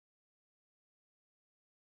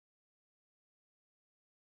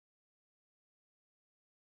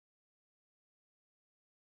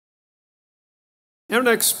Our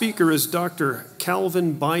next speaker is Dr.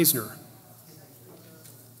 Calvin Beisner.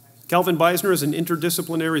 Calvin Beisner is an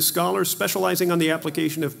interdisciplinary scholar specializing on the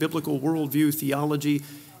application of biblical worldview, theology,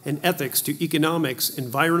 and ethics to economics,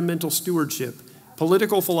 environmental stewardship,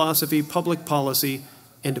 political philosophy, public policy,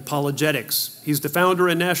 and apologetics. He's the founder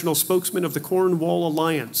and national spokesman of the Cornwall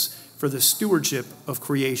Alliance for the Stewardship of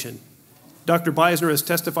Creation. Dr. Beisner has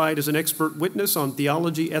testified as an expert witness on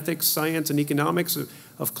theology, ethics, science, and economics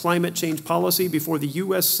of climate change policy before the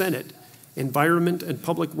U.S. Senate Environment and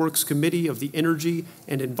Public Works Committee of the Energy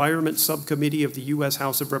and Environment Subcommittee of the U.S.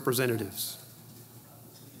 House of Representatives.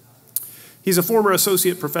 He's a former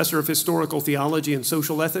associate professor of historical theology and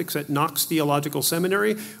social ethics at Knox Theological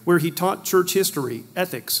Seminary, where he taught church history,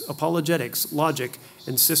 ethics, apologetics, logic,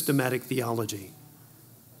 and systematic theology.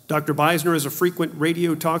 Dr. Beisner is a frequent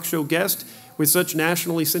radio talk show guest with such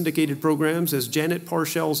nationally syndicated programs as Janet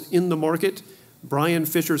Parshall's In the Market, Brian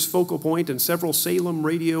Fisher's Focal Point, and several Salem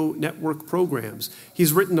Radio Network programs.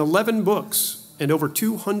 He's written 11 books and over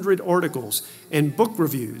 200 articles and book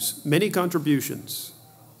reviews, many contributions.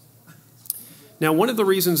 Now, one of the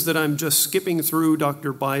reasons that I'm just skipping through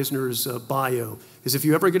Dr. Beisner's bio is if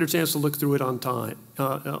you ever get a chance to look through it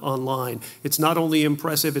online, it's not only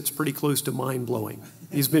impressive, it's pretty close to mind-blowing.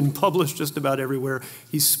 He's been published just about everywhere.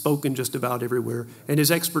 He's spoken just about everywhere. And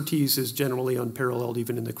his expertise is generally unparalleled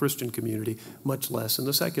even in the Christian community, much less in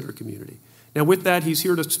the secular community. Now, with that, he's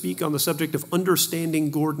here to speak on the subject of understanding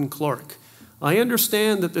Gordon Clark. I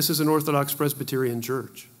understand that this is an Orthodox Presbyterian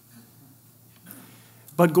church.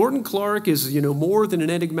 But Gordon Clark is, more than an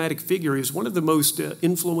enigmatic figure. He's one of the most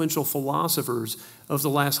influential philosophers of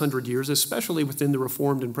the last 100 years, especially within the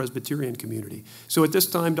Reformed and Presbyterian community. So at this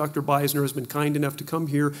time, Dr. Beisner has been kind enough to come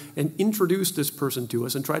here and introduce this person to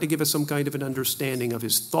us and try to give us some kind of an understanding of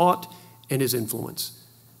his thought and his influence.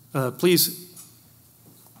 Please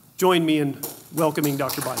join me in welcoming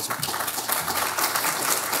Dr. Beisner.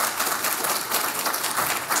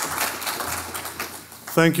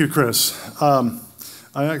 Thank you, Chris.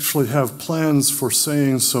 I actually have plans for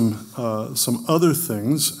saying some other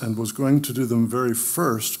things and was going to do them very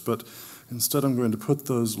first, but instead I'm going to put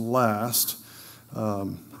those last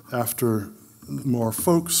after more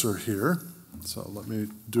folks are here. So let me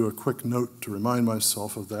do a quick note to remind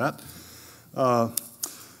myself of that.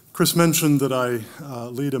 Chris mentioned that I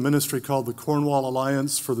lead a ministry called the Cornwall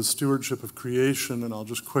Alliance for the Stewardship of Creation, and I'll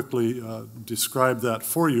just quickly describe that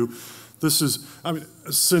for you. This is,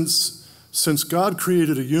 since God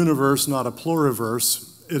created a universe, not a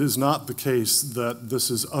pluriverse, it is not the case that this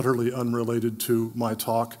is utterly unrelated to my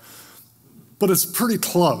talk, but it's pretty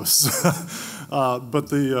close. But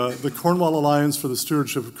the Cornwall Alliance for the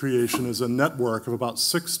Stewardship of Creation is a network of about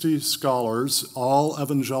 60 scholars, all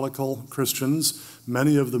evangelical Christians,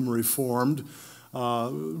 many of them Reformed.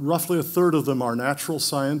 Roughly a third of them are natural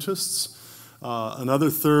scientists. Another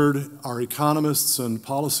third are economists and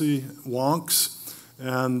policy wonks.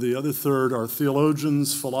 And the other third are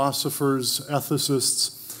theologians, philosophers,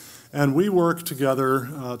 ethicists, and we work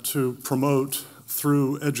together to promote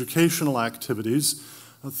through educational activities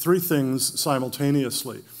three things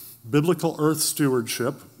simultaneously. Biblical earth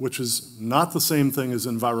stewardship, which is not the same thing as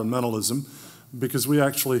environmentalism, because we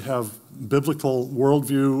actually have biblical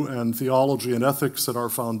worldview and theology and ethics at our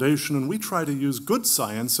foundation, and we try to use good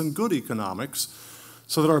science and good economics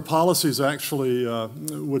so that our policies actually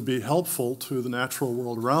would be helpful to the natural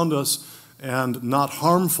world around us and not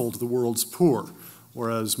harmful to the world's poor,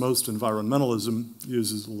 whereas most environmentalism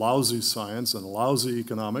uses lousy science and lousy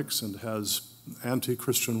economics and has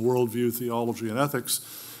anti-Christian worldview, theology, and ethics,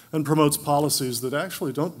 and promotes policies that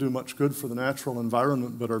actually don't do much good for the natural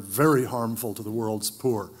environment but are very harmful to the world's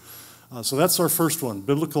poor. So that's our first one,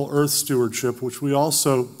 biblical earth stewardship, which we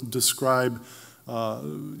also describe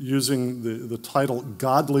using the title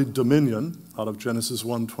Godly Dominion out of Genesis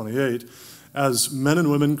 1:28, as men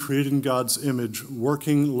and women created in God's image,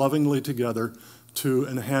 working lovingly together to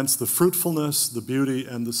enhance the fruitfulness, the beauty,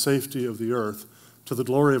 and the safety of the earth to the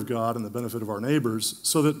glory of God and the benefit of our neighbors,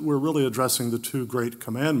 so that we're really addressing the two great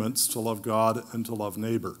commandments, to love God and to love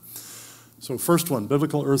neighbor. So first one,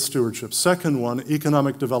 biblical earth stewardship. Second one,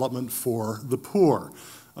 economic development for the poor.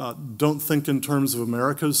 Don't think in terms of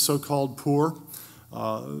America's so-called poor.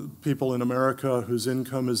 People in America whose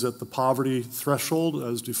income is at the poverty threshold,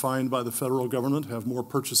 as defined by the federal government, have more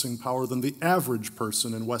purchasing power than the average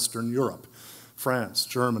person in Western Europe, France,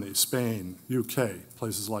 Germany, Spain, UK,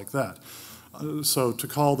 places like that. So to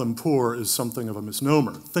call them poor is something of a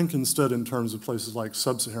misnomer. Think instead in terms of places like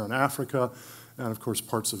sub-Saharan Africa and, of course,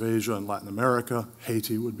 parts of Asia and Latin America.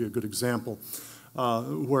 Haiti would be a good example,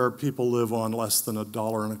 where people live on less than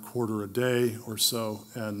 $1.25 a day or so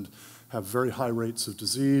and have very high rates of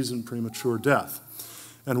disease and premature death.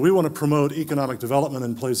 And we want to promote economic development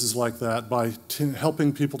in places like that by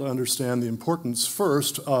helping people to understand the importance,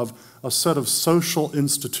 first, of a set of social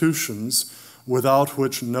institutions without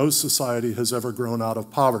which no society has ever grown out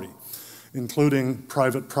of poverty, including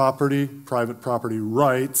private property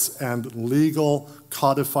rights, and legal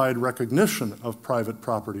codified recognition of private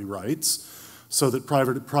property rights, so that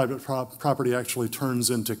private property actually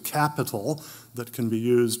turns into capital that can be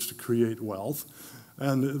used to create wealth.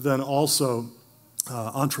 And then also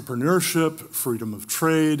entrepreneurship, freedom of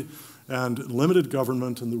trade, and limited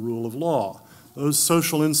government and the rule of law. Those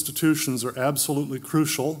social institutions are absolutely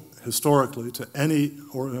crucial, historically, to any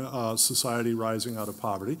society rising out of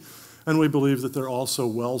poverty. And we believe that they're also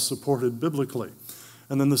well supported biblically.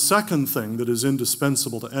 And then the second thing that is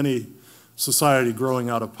indispensable to any society growing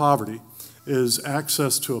out of poverty is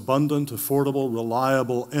access to abundant, affordable,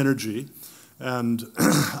 reliable energy. And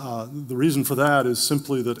the reason for that is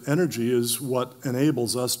simply that energy is what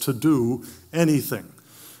enables us to do anything.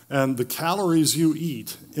 And the calories you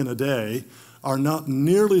eat in a day are not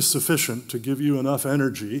nearly sufficient to give you enough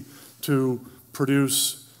energy to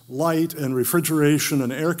produce light and refrigeration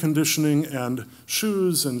and air conditioning and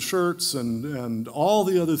shoes and shirts and all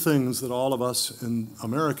the other things that all of us in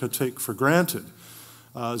America take for granted.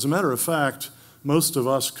 As a matter of fact, most of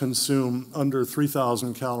us consume under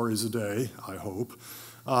 3,000 calories a day, I hope,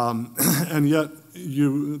 and yet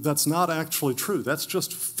that's not actually true. That's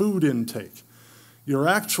just food intake. Your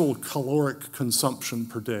actual caloric consumption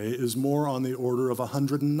per day is more on the order of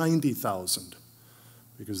 190,000,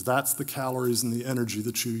 because that's the calories and the energy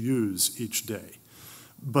that you use each day.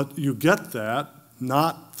 But you get that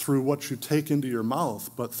not through what you take into your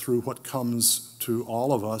mouth, but through what comes to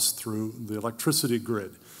all of us through the electricity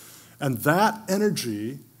grid. And that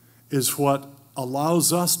energy is what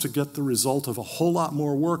allows us to get the result of a whole lot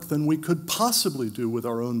more work than we could possibly do with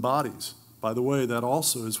our own bodies. By the way, that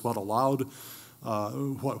also is what allowed,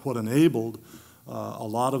 what enabled a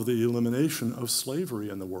lot of the elimination of slavery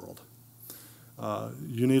in the world.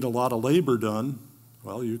 You need a lot of labor done.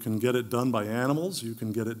 Well, you can get it done by animals, you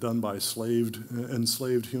can get it done by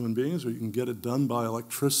enslaved human beings, or you can get it done by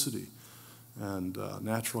electricity and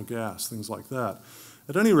natural gas, things like that.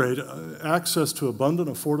 At any rate, access to abundant,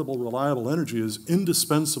 affordable, reliable energy is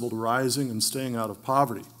indispensable to rising and staying out of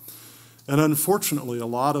poverty. And unfortunately, a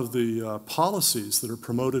lot of the policies that are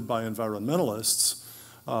promoted by environmentalists,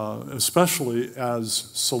 especially as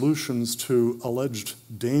solutions to alleged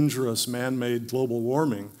dangerous man-made global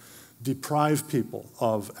warming, deprive people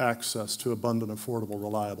of access to abundant, affordable,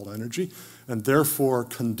 reliable energy, and therefore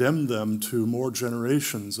condemn them to more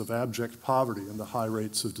generations of abject poverty and the high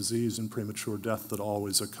rates of disease and premature death that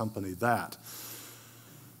always accompany that.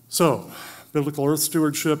 So, biblical earth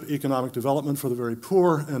stewardship, economic development for the very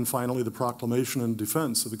poor, and finally the proclamation and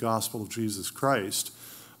defense of the gospel of Jesus Christ,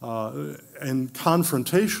 in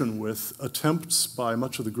confrontation with attempts by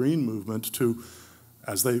much of the Green movement to,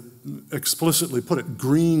 as they explicitly put it,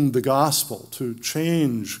 green the gospel, to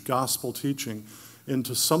change gospel teaching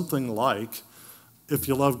into something like, if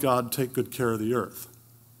you love God, take good care of the earth.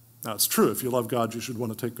 Now, it's true, if you love God, you should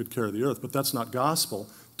want to take good care of the earth, but that's not gospel.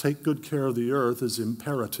 Take good care of the earth is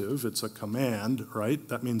imperative. It's a command, right?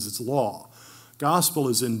 That means it's law. Gospel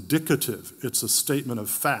is indicative. It's a statement of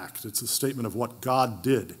fact. It's a statement of what God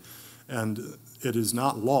did. And it is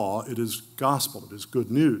not law, it is gospel. It is good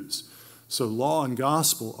news. So law and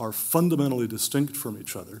gospel are fundamentally distinct from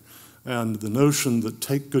each other, and the notion that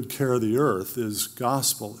take good care of the earth is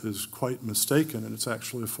gospel is quite mistaken, and it's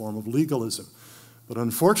actually a form of legalism. But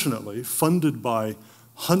unfortunately, funded by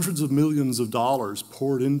hundreds of millions of dollars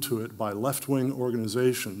poured into it by left-wing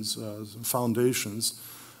organizations, foundations,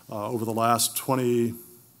 over the last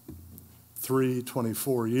 23,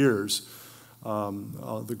 24 years,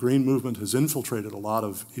 the Green movement has infiltrated a lot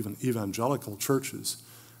of even evangelical churches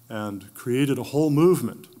and created a whole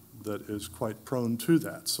movement that is quite prone to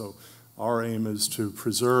that. So our aim is to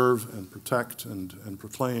preserve and protect and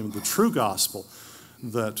proclaim the true gospel,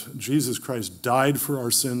 that Jesus Christ died for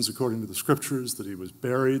our sins according to the Scriptures, that he was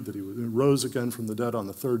buried, that he rose again from the dead on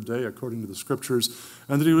the third day according to the Scriptures,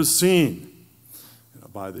 and that he was seen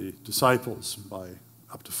by the disciples, by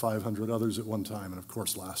up to 500 others at one time, and of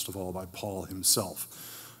course, last of all, by Paul himself,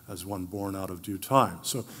 as one born out of due time.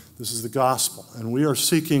 So this is the gospel, and we are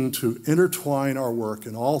seeking to intertwine our work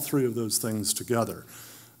in all three of those things together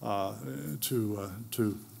to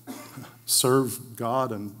serve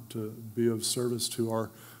God and to be of service to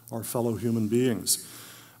our fellow human beings.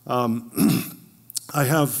 I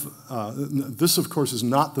have, this of course is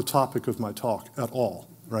not the topic of my talk at all,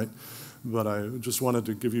 right? but I just wanted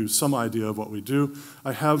to give you some idea of what we do.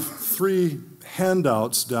 I have 3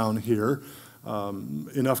 handouts down here,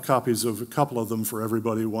 enough copies of a couple of them for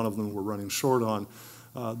everybody. One of them we're running short on,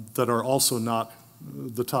 that are also not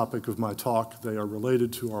the topic of my talk. They are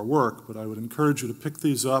related to our work, but I would encourage you to pick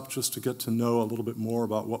these up just to get to know a little bit more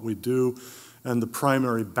about what we do and the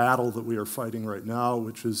primary battle that we are fighting right now,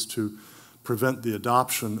 which is to prevent the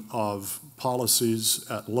adoption of policies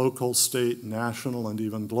at local, state, national, and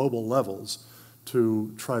even global levels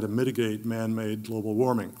to try to mitigate man-made global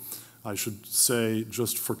warming. I should say,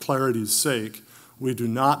 just for clarity's sake, we do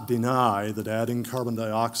not deny that adding carbon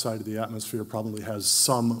dioxide to the atmosphere probably has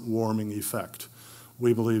some warming effect.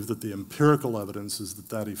 We believe that the empirical evidence is that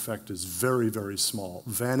that effect is very, very small,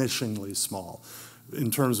 vanishingly small. In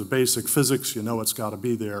terms of basic physics, you know it's got to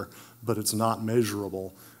be there, but it's not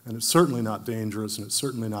measurable, and it's certainly not dangerous, and it's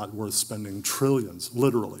certainly not worth spending trillions,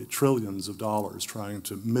 literally trillions of dollars trying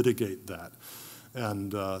to mitigate that.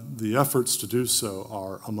 And the efforts to do so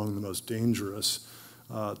are among the most dangerous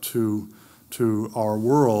to our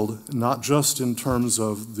world, not just in terms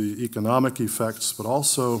of the economic effects, but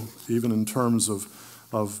also even in terms of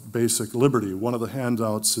basic liberty. One of the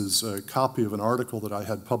handouts is a copy of an article that I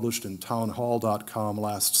had published in townhall.com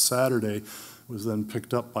last Saturday. It was then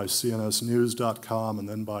picked up by cnsnews.com and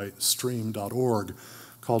then by stream.org,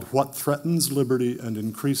 called What Threatens Liberty and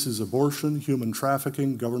Increases Abortion, Human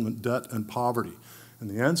Trafficking, Government Debt, and Poverty. And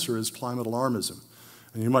the answer is climate alarmism.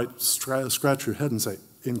 And you might scratch your head and say,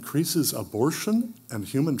 increases abortion and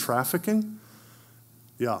human trafficking?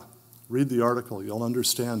 Yeah, read the article, you'll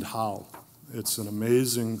understand how. It's an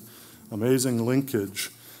amazing, amazing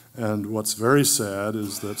linkage. And what's very sad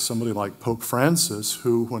is that somebody like Pope Francis,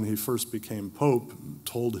 who, when he first became Pope,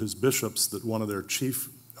 told his bishops that one of their chief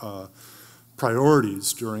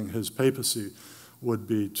priorities during his papacy would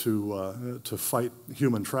be to fight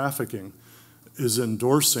human trafficking, is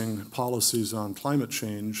endorsing policies on climate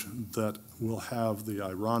change that will have the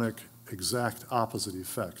ironic, exact opposite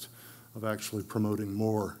effect of actually promoting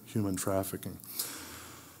more human trafficking.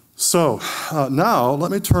 So now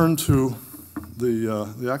let me turn to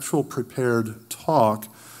the actual prepared talk.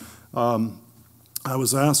 I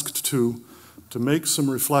was asked to make some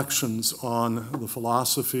reflections on the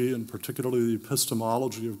philosophy and particularly the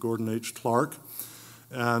epistemology of Gordon H. Clark.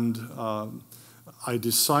 And I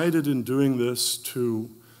decided in doing this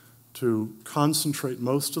to concentrate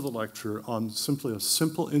most of the lecture on simply a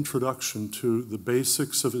simple introduction to the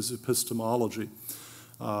basics of his epistemology.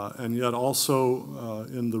 And yet also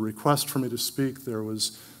in the request for me to speak, there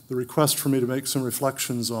was the request for me to make some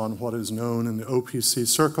reflections on what is known in the OPC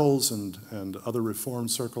circles and other reform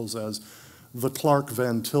circles as the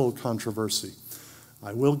Clark-Van Til controversy.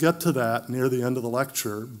 I will get to that near the end of the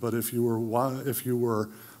lecture, but if you were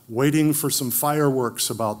waiting for some fireworks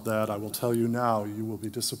about that, I will tell you now, you will be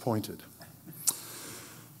disappointed.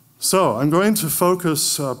 So I'm going to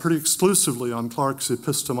focus pretty exclusively on Clark's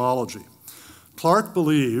epistemology. Clark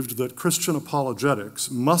believed that Christian apologetics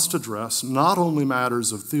must address not only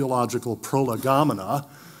matters of theological prolegomena,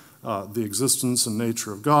 the existence and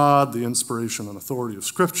nature of God, the inspiration and authority of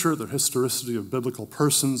Scripture, the historicity of biblical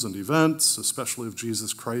persons and events, especially of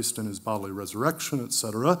Jesus Christ and his bodily resurrection,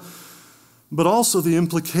 etc., but also the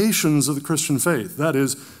implications of the Christian faith, that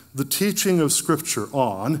is, the teaching of Scripture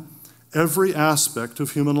on every aspect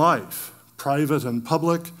of human life, private and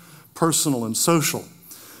public, personal and social.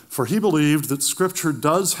 For he believed that Scripture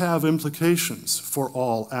does have implications for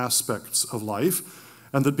all aspects of life,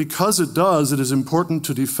 and that because it does, it is important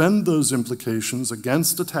to defend those implications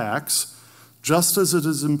against attacks, just as it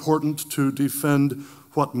is important to defend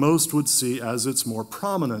what most would see as its more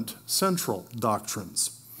prominent central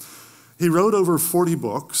doctrines. He wrote over 40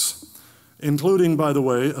 books, including, by the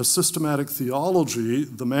way, a systematic theology,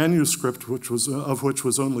 the manuscript of which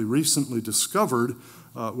was only recently discovered,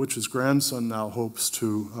 which his grandson now hopes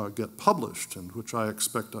to get published, and which I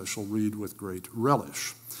expect I shall read with great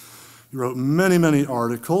relish. He wrote many, many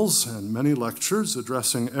articles and many lectures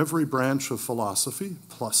addressing every branch of philosophy,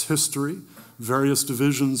 plus history, various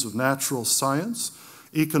divisions of natural science,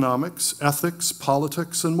 economics, ethics,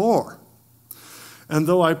 politics, and more. And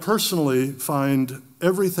though I personally find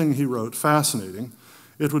everything he wrote fascinating,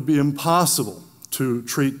 it would be impossible to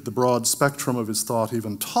treat the broad spectrum of his thought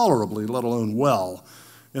even tolerably, let alone well,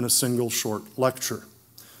 in a single short lecture,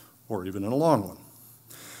 or even in a long one.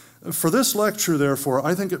 For this lecture, therefore,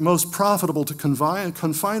 I think it most profitable to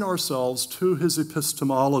confine ourselves to his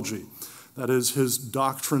epistemology, that is, his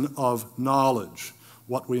doctrine of knowledge,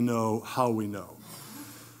 what we know, how we know,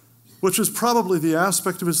 which is probably the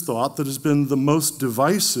aspect of his thought that has been the most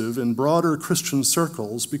divisive in broader Christian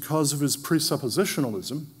circles because of his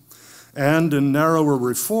presuppositionalism, and in narrower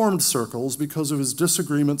Reformed circles because of his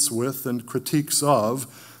disagreements with and critiques of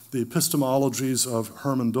the epistemologies of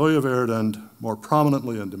Herman Dooyeweerd and, more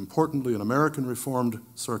prominently and importantly in American Reformed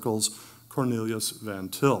circles, Cornelius Van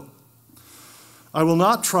Til. I will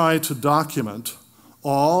not try to document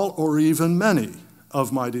all or even many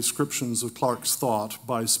of my descriptions of Clarke's thought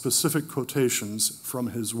by specific quotations from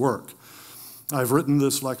his work. I've written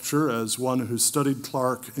this lecture as one who studied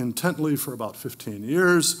Clarke intently for about 15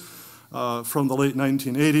 years, from the late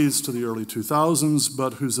 1980s to the early 2000s,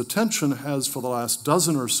 but whose attention has for the last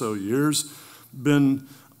dozen or so years been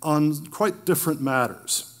on quite different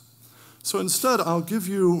matters. So instead, I'll give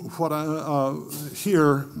you what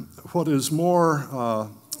is more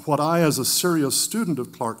what I, as a serious student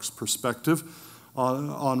of Clarke's perspective,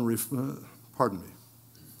 pardon me,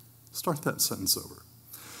 start that sentence over.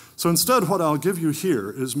 So instead, what I'll give you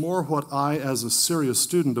here is more what I, as a serious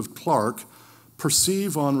student of Clarke,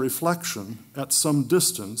 perceive on reflection at some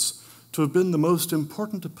distance to have been the most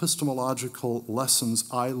important epistemological lessons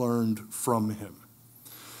I learned from him.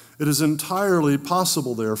 It is entirely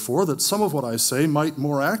possible, therefore, that some of what I say might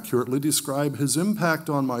more accurately describe his impact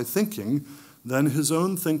on my thinking than his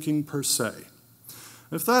own thinking per se.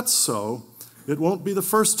 If that's so, it won't be the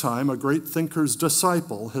first time a great thinker's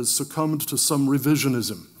disciple has succumbed to some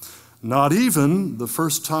revisionism, not even the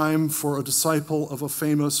first time for a disciple of a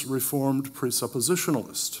famous Reformed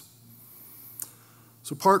presuppositionalist.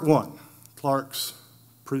 So part one, Clarke's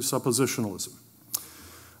presuppositionalism.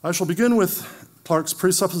 I shall begin with Clarke's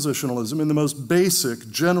presuppositionalism in the most basic,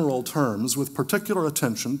 general terms, with particular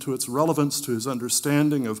attention to its relevance to his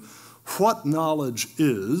understanding of what knowledge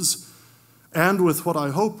is, and with what I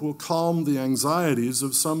hope will calm the anxieties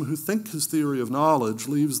of some who think his theory of knowledge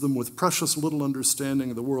leaves them with precious little understanding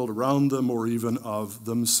of the world around them or even of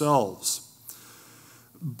themselves.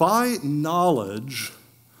 By knowledge,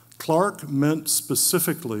 Clarke meant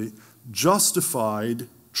specifically justified,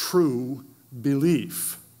 true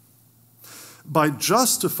belief. By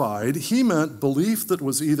justified, he meant belief that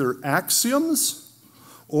was either axioms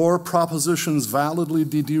or propositions validly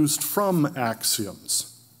deduced from axioms.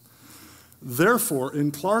 Therefore, in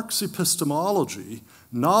Clarke's epistemology,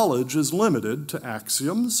 knowledge is limited to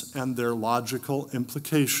axioms and their logical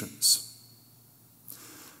implications.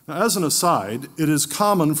 Now, as an aside, it is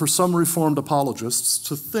common for some Reformed apologists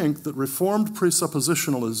to think that Reformed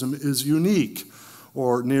presuppositionalism is unique,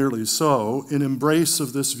 or nearly so, in embrace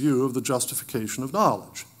of this view of the justification of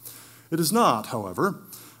knowledge. It is not, however.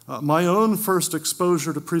 My own first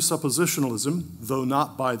exposure to presuppositionalism, though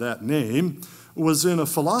not by that name, was in a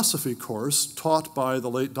philosophy course taught by the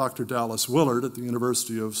late Dr. Dallas Willard at the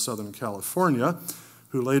University of Southern California,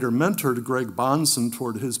 who later mentored Greg Bahnsen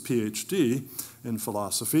toward his PhD in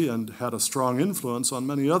philosophy and had a strong influence on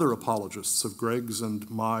many other apologists of Greg's and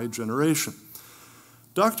my generation.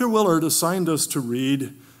 Dr. Willard assigned us to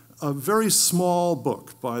read a very small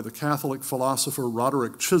book by the Catholic philosopher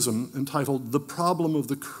Roderick Chisholm entitled The Problem of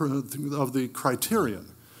the Criterion,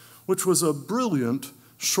 which was a brilliant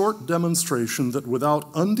short demonstration that without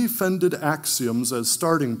undefended axioms as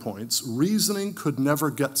starting points, reasoning could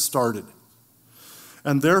never get started,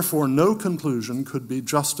 and therefore no conclusion could be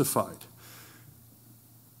justified.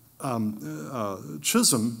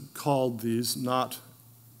 Chisholm called these not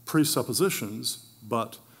presuppositions,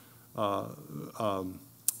 but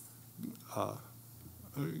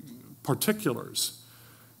particulars.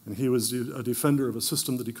 And he was a defender of a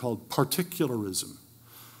system that he called particularism.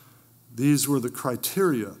 These were the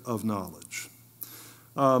criteria of knowledge.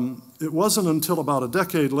 It wasn't until about a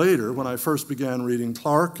decade later, when I first began reading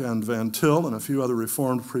Clarke and Van Til and a few other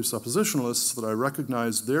Reformed presuppositionalists, that I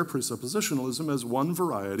recognized their presuppositionalism as one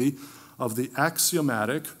variety of the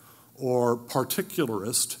axiomatic or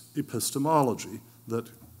particularist epistemology that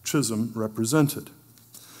Chisholm represented.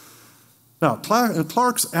 Now,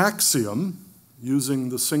 Clarke's axiom, using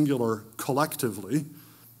the singular collectively,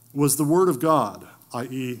 was the Word of God,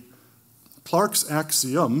 i.e., Clarke's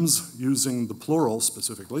axioms, using the plural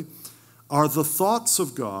specifically, are the thoughts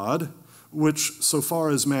of God, which, so far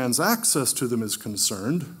as man's access to them is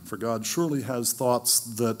concerned, for God surely has thoughts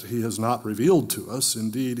that he has not revealed to us,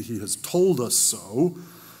 indeed he has told us so,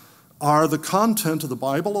 are the content of the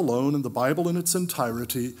Bible alone and the Bible in its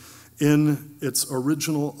entirety in its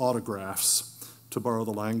original autographs, to borrow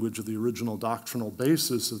the language of the original doctrinal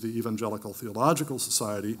basis of the Evangelical Theological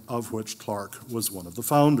Society, of which Clarke was one of the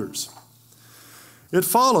founders. It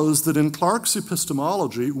follows that in Clarke's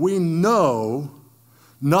epistemology, we know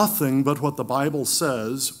nothing but what the Bible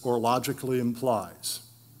says or logically implies,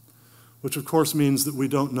 which of course means that we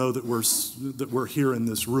don't know that we're here in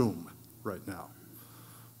this room right now,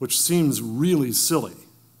 which seems really silly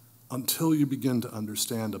until you begin to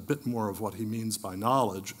understand a bit more of what he means by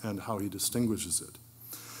knowledge and how he distinguishes it.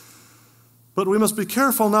 But we must be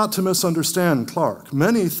careful not to misunderstand Clarke.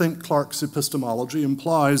 Many think Clarke's epistemology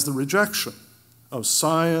implies the rejection of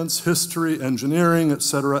science, history, engineering,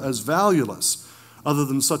 etc. as valueless, other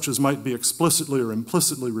than such as might be explicitly or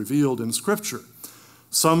implicitly revealed in Scripture.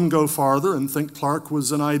 Some go farther and think Clarke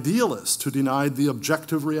was an idealist who denied the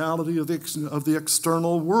objective reality of the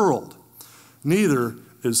external world. Neither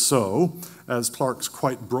is so, as Clarke's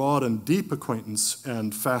quite broad and deep acquaintance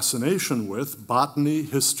and fascination with botany,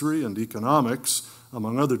 history, and economics,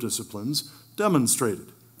 among other disciplines,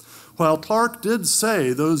 demonstrated. While Clarke did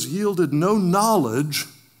say those yielded no knowledge,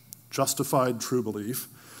 justified true belief,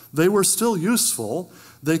 they were still useful.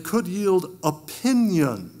 They could yield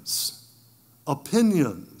opinions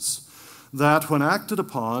that, when acted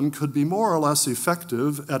upon, could be more or less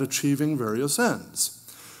effective at achieving various ends.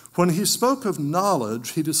 When he spoke of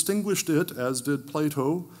knowledge, he distinguished it, as did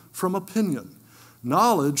Plato, from opinion.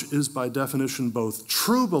 Knowledge is by definition both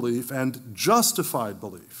true belief and justified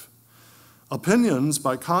belief. Opinions,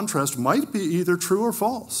 by contrast, might be either true or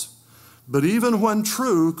false, but even when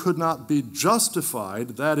true could not be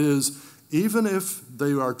justified, that is, even if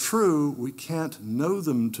they are true, we can't know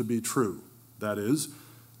them to be true. That is,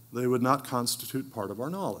 they would not constitute part of our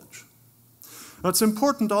knowledge. Now, it's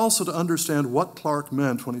important also to understand what Clarke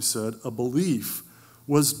meant when he said a belief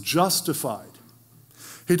was justified.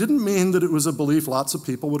 He didn't mean that it was a belief lots of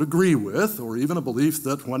people would agree with, or even a belief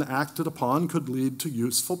that, when acted upon, could lead to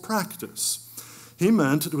useful practice. He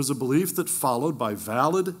meant it was a belief that followed by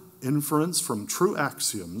valid inference from true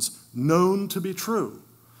axioms known to be true.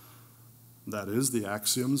 That is, the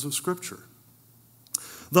axioms of Scripture.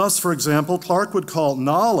 Thus, for example, Clarke would call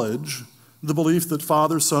knowledge the belief that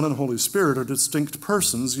Father, Son, and Holy Spirit are distinct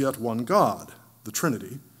persons, yet one God, the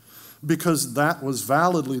Trinity, because that was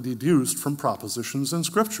validly deduced from propositions in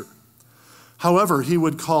Scripture. However, he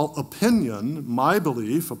would call opinion my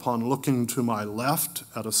belief upon looking to my left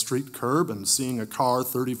at a street curb and seeing a car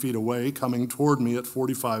 30 feet away coming toward me at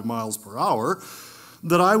 45 miles per hour,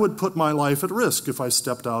 that I would put my life at risk if I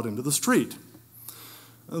stepped out into the street.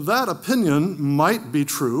 That opinion might be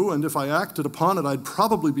true, and if I acted upon it, I'd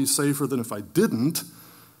probably be safer than if I didn't,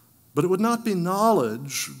 but it would not be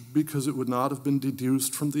knowledge because it would not have been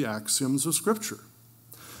deduced from the axioms of Scripture.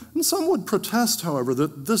 And some would protest, however,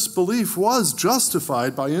 that this belief was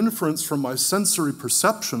justified by inference from my sensory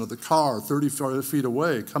perception of the car 30 feet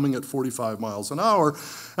away coming at 45 miles an hour,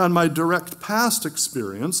 and my direct past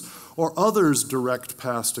experience, or others' direct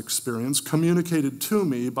past experience communicated to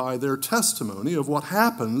me by their testimony of what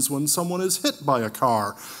happens when someone is hit by a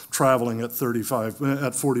car traveling at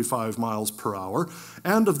 45 miles per hour,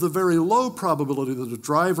 and of the very low probability that a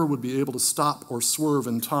driver would be able to stop or swerve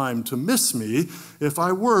in time to miss me if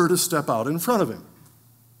I were to step out in front of him.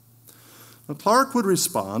 Now, Clarke would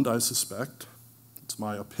respond, I suspect, it's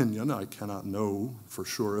my opinion, I cannot know for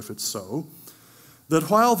sure if it's so, that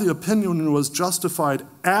while the opinion was justified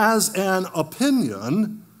as an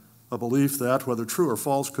opinion, a belief that, whether true or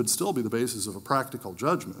false, could still be the basis of a practical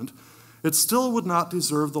judgment, it still would not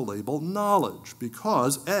deserve the label knowledge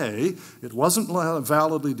because, A, it wasn't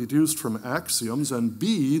validly deduced from axioms, and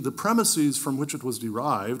B, the premises from which it was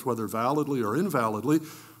derived, whether validly or invalidly,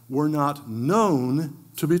 were not known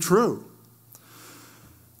to be true.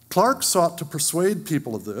 Clarke sought to persuade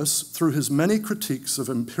people of this through his many critiques of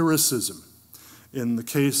empiricism. In the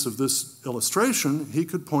case of this illustration, he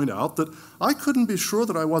could point out that I couldn't be sure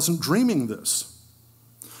that I wasn't dreaming this,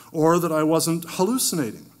 or that I wasn't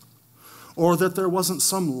hallucinating, or that there wasn't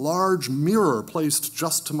some large mirror placed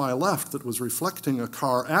just to my left that was reflecting a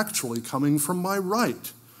car actually coming from my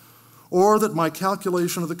right, or that my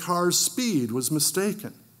calculation of the car's speed was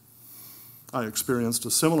mistaken. I experienced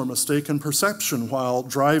a similar mistaken perception while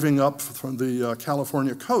driving up from the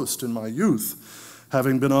California coast in my youth.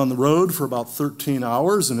 Having been on the road for about 13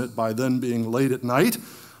 hours, and it by then being late at night,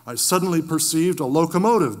 I suddenly perceived a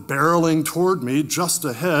locomotive barreling toward me just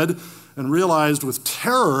ahead and realized with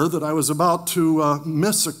terror that I was about to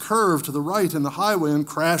miss a curve to the right in the highway and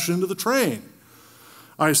crash into the train.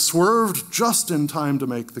 I swerved just in time to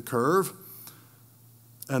make the curve,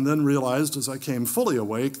 and then realized as I came fully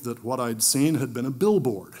awake that what I'd seen had been a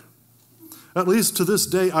billboard. At least to this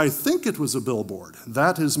day, I think it was a billboard.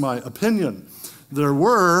 That is my opinion. There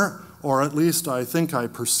were, or at least I think I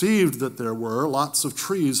perceived that there were, lots of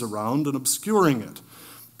trees around and obscuring it.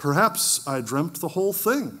 Perhaps I dreamt the whole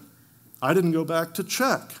thing. I didn't go back to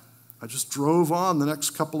check. I just drove on the next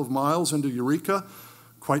couple of miles into Eureka,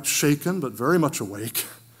 quite shaken but very much awake,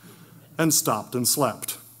 and stopped and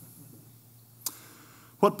slept.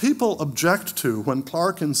 What people object to when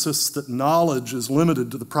Clarke insists that knowledge is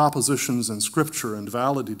limited to the propositions in Scripture and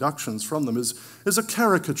valid deductions from them is a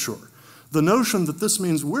caricature. The notion that this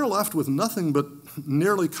means we're left with nothing but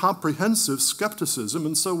nearly comprehensive skepticism,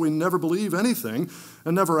 and so we never believe anything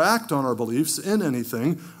and never act on our beliefs in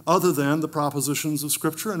anything other than the propositions of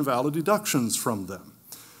Scripture and valid deductions from them.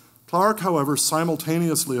 Clarke, however,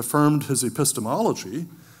 simultaneously affirmed his epistemology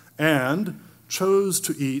and chose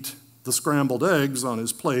to eat the scrambled eggs on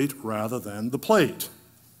his plate rather than the plate.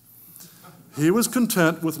 He was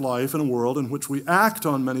content with life in a world in which we act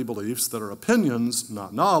on many beliefs that are opinions,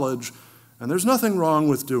 not knowledge, and there's nothing wrong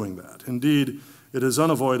with doing that. Indeed, it is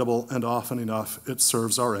unavoidable, and often enough it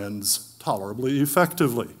serves our ends tolerably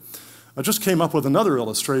effectively. I just came up with another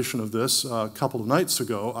illustration of this a couple of nights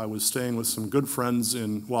ago. I was staying with some good friends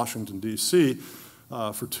in Washington, D.C.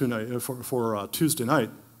 for Tuesday night.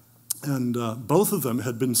 And both of them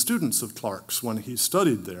had been students of Clarke's when he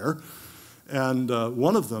studied there. And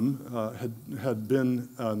one of them had been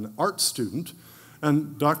an art student,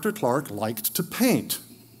 and Dr. Clarke liked to paint.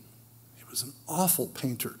 He was an awful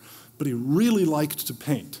painter, but he really liked to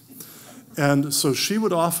paint. And so she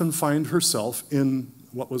would often find herself in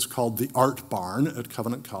what was called the art barn at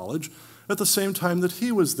Covenant College at the same time that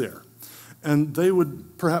he was there. And they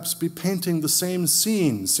would perhaps be painting the same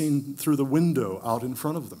scene seen through the window out in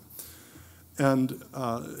front of them. And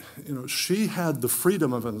she had the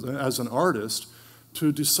freedom as an artist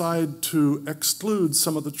to decide to exclude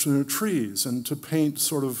some of the trees and to paint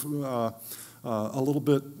sort of a little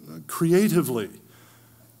bit creatively.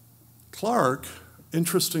 Clarke,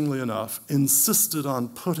 interestingly enough, insisted on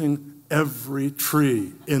putting every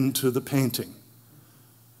tree into the painting.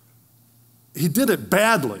 He did it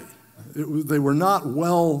badly. They were not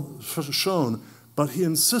well shown, but he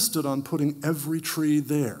insisted on putting every tree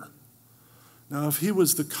there. Now, if he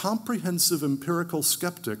was the comprehensive empirical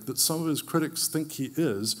skeptic that some of his critics think he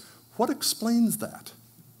is, what explains that,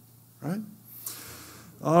 right?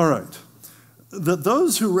 All right. That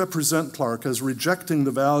those who represent Clarke as rejecting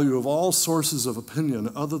the value of all sources of opinion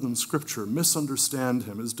other than Scripture misunderstand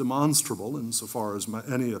him is demonstrable, insofar as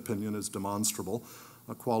any opinion is demonstrable,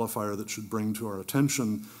 a qualifier that should bring to our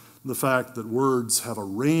attention the fact that words have a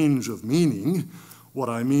range of meaning. What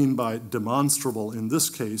I mean by demonstrable in this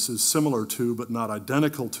case is similar to, but not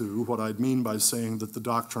identical to, what I'd mean by saying that the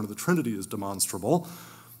doctrine of the Trinity is demonstrable.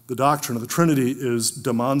 The doctrine of the Trinity is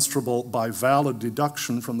demonstrable by valid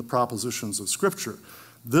deduction from the propositions of Scripture.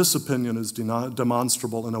 This opinion is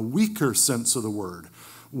demonstrable in a weaker sense of the word.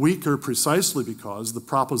 Weaker precisely because the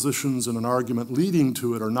propositions in an argument leading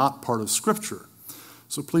to it are not part of Scripture.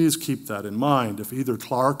 So please keep that in mind. If either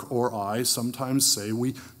Clarke or I sometimes say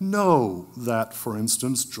we know that, for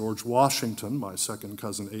instance, George Washington, my second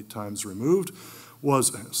cousin 8 times removed,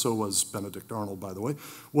 so was Benedict Arnold, by the way,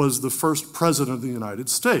 was the first president of the United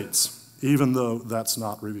States, even though that's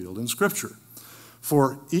not revealed in Scripture.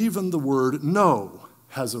 For even the word know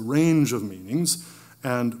has a range of meanings,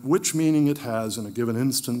 and which meaning it has in a given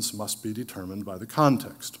instance must be determined by the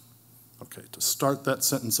context. Okay, to start that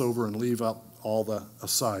sentence over and leave out all the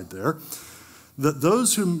aside there, that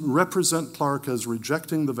those who represent Clarke as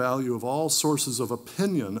rejecting the value of all sources of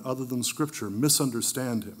opinion other than Scripture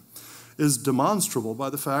misunderstand him is demonstrable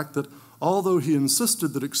by the fact that although he insisted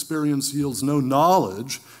that experience yields no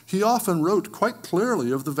knowledge, he often wrote quite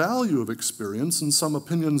clearly of the value of experience and some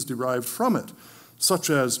opinions derived from it,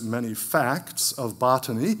 such as many facts of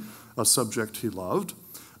botany, a subject he loved,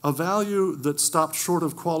 a value that stopped short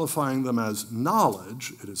of qualifying them as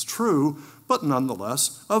knowledge, it is true, but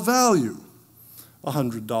nonetheless a value. A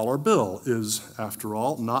 $100 bill is, after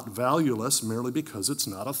all, not valueless merely because it's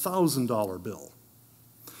not a $1,000 bill.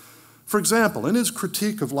 For example, in his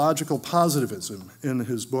critique of logical positivism in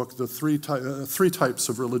his book, The Three Types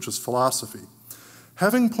of Religious Philosophy,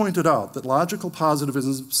 having pointed out that logical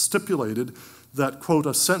positivism stipulated that, quote,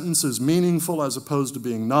 a sentence is meaningful as opposed to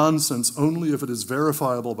being nonsense only if it is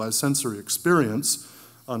verifiable by sensory experience,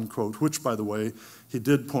 unquote, which, by the way, he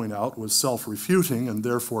did point out was self-refuting and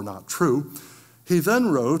therefore not true, he then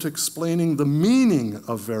wrote, explaining the meaning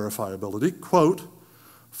of verifiability, quote,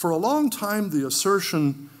 for a long time the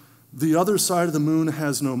assertion the other side of the moon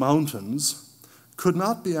has no mountains could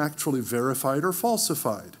not be actually verified or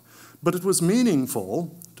falsified, but it was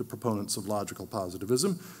meaningful to proponents of logical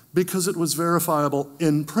positivism because it was verifiable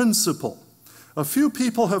in principle. A few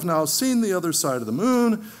people have now seen the other side of the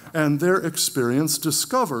moon, and their experience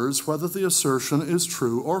discovers whether the assertion is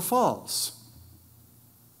true or false.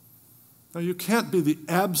 Now, you can't be the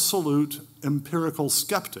absolute empirical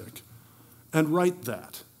skeptic and write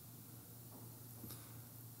that.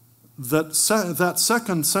 that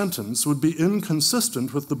second sentence would be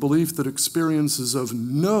inconsistent with the belief that experience is of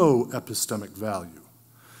no epistemic value.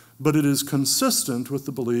 But it is consistent with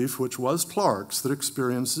the belief, which was Clarke's, that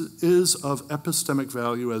experience is of epistemic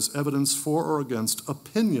value as evidence for or against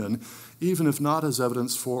opinion, even if not as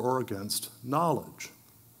evidence for or against knowledge.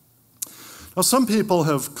 Now, some people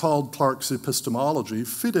have called Clarke's epistemology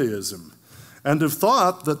fideism, and have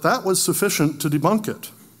thought that that was sufficient to debunk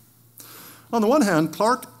it. On the one hand,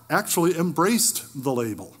 Clarke actually embraced the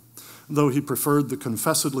label, though he preferred the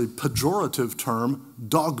confessedly pejorative term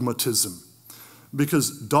dogmatism,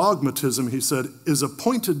 because dogmatism, he said, is a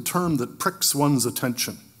pointed term that pricks one's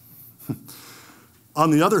attention.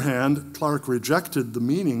 On the other hand, Clarke rejected the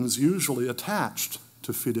meanings usually attached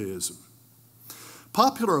to fideism.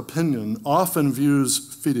 Popular opinion often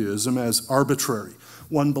views fideism as arbitrary.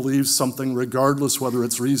 One believes something regardless whether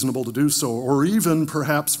it's reasonable to do so, or even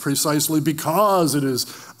perhaps precisely because it is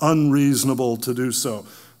unreasonable to do so.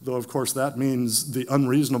 Though, of course, that means the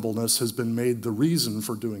unreasonableness has been made the reason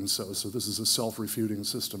for doing so. So this is a self-refuting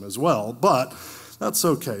system as well. But that's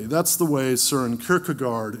okay. That's the way Søren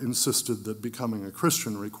Kierkegaard insisted that becoming a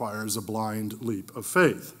Christian requires a blind leap of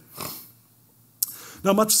faith.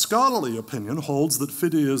 Now, much scholarly opinion holds that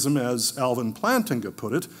fideism, as Alvin Plantinga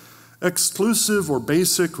put it, exclusive or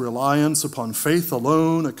basic reliance upon faith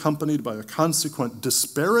alone, accompanied by a consequent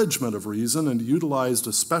disparagement of reason and utilized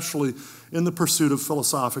especially in the pursuit of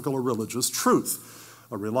philosophical or religious truth,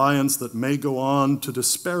 a reliance that may go on to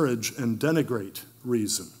disparage and denigrate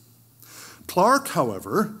reason. Clarke,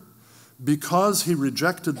 however, because he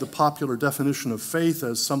rejected the popular definition of faith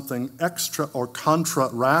as something extra or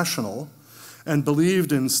contra-rational, and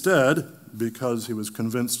believed instead, because he was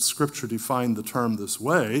convinced Scripture defined the term this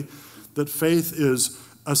way, that faith is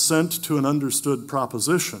assent to an understood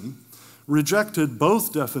proposition, rejected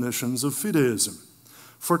both definitions of fideism.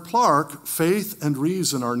 For Clarke, faith and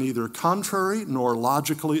reason are neither contrary nor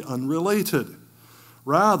logically unrelated.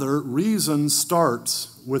 Rather, reason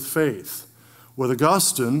starts with faith. With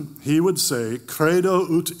Augustine, he would say, credo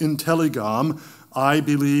ut intelligam, I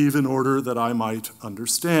believe in order that I might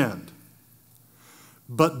understand.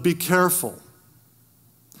 But be careful.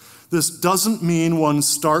 This doesn't mean one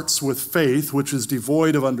starts with faith, which is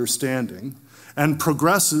devoid of understanding, and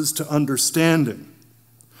progresses to understanding.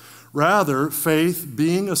 Rather, faith,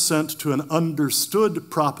 being assent to an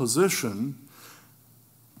understood proposition,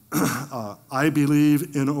 I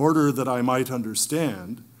believe in order that I might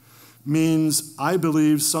understand, means I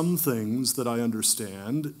believe some things that I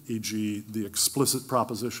understand, e.g., the explicit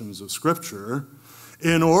propositions of Scripture,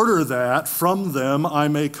 in order that from them I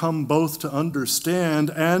may come both to understand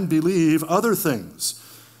and believe other things.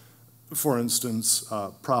 For instance,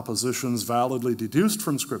 propositions validly deduced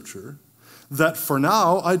from Scripture that for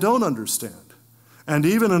now I don't understand, and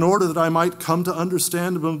even in order that I might come to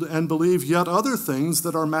understand and believe yet other things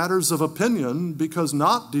that are matters of opinion because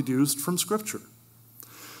not deduced from Scripture.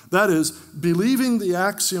 That is, believing the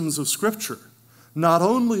axioms of Scripture not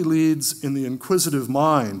only leads in the inquisitive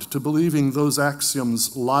mind to believing those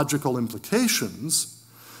axioms' logical implications,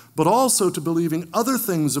 but also to believing other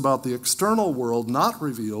things about the external world not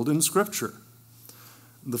revealed in Scripture.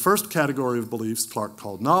 The first category of beliefs Clarke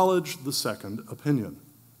called knowledge, the second opinion.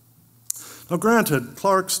 Now granted,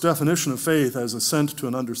 Clarke's definition of faith as assent to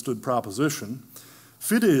an understood proposition,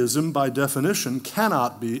 fideism by definition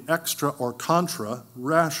cannot be extra or contra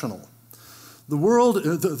rational. The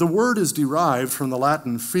word is derived from the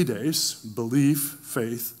Latin fides, belief,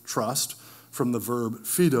 faith, trust, from the verb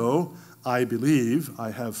fido, I believe,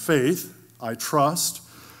 I have faith, I trust,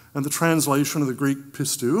 and the translation of the Greek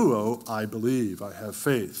pisteuo, I believe, I have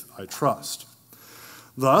faith, I trust.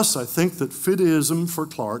 Thus, I think that fideism for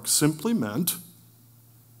Clarke simply meant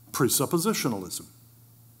presuppositionalism.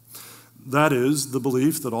 That is, the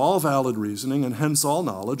belief that all valid reasoning, and hence all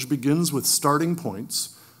knowledge, begins with starting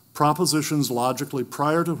points, propositions logically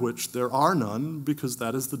prior to which there are none, because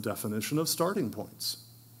that is the definition of starting points.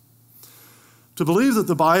 To believe that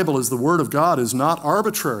the Bible is the Word of God is not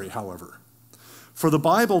arbitrary, however. For the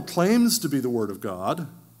Bible claims to be the Word of God.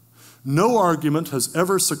 No argument has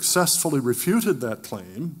ever successfully refuted that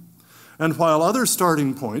claim, and while other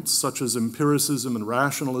starting points, such as empiricism and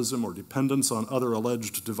rationalism or dependence on other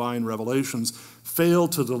alleged divine revelations, fail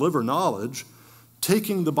to deliver knowledge,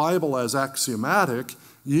 taking the Bible as axiomatic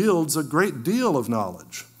yields a great deal of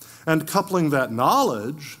knowledge. And coupling that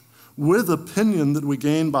knowledge with opinion that we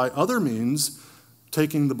gain by other means,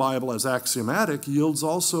 taking the Bible as axiomatic, yields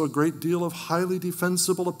also a great deal of highly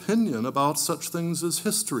defensible opinion about such things as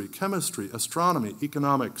history, chemistry, astronomy,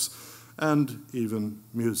 economics, and even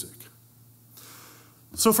music.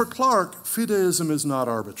 So for Clarke, fideism is not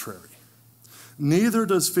arbitrary. neither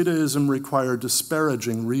does fideism require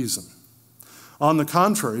disparaging reason. On the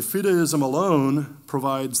contrary, fideism alone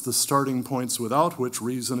provides the starting points without which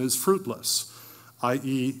reason is fruitless,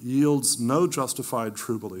 i.e., yields no justified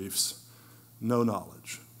true beliefs, no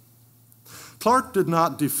knowledge. Clarke did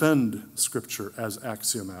not defend Scripture as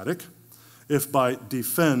axiomatic, if by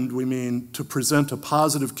defend we mean to present a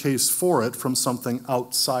positive case for it from something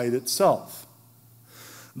outside itself.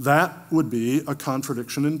 That would be a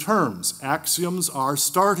contradiction in terms. Axioms are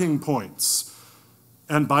starting points,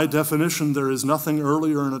 and by definition there is nothing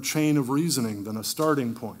earlier in a chain of reasoning than a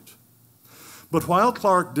starting point. But while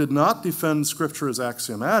Clarke did not defend Scripture as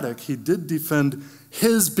axiomatic, he did defend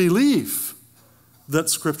his belief that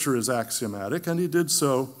Scripture is axiomatic, and he did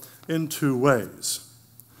so in two ways.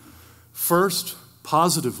 First,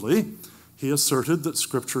 positively, he asserted that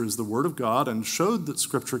Scripture is the Word of God and showed that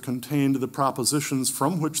Scripture contained the propositions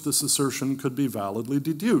from which this assertion could be validly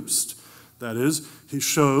deduced. That is, he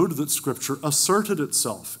showed that Scripture asserted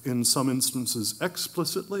itself, in some instances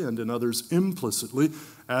explicitly and in others implicitly,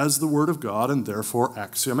 as the Word of God and therefore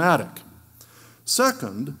axiomatic.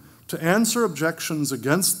 Second, to answer objections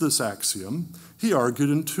against this axiom, he argued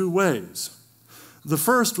in two ways. The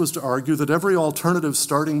first was to argue that every alternative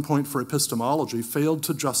starting point for epistemology failed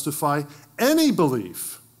to justify any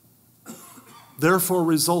belief, therefore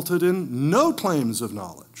resulted in no claims of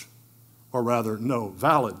knowledge, or rather, no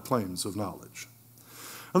valid claims of knowledge.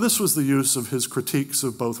 And this was the use of his critiques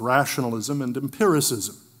of both rationalism and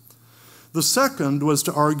empiricism. The second was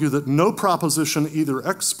to argue that no proposition, either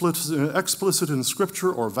explicit in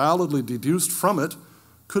Scripture or validly deduced from it,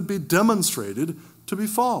 could be demonstrated to be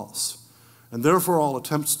false. And therefore all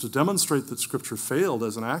attempts to demonstrate that Scripture failed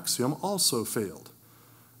as an axiom also failed.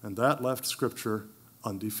 And that left Scripture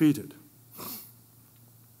undefeated.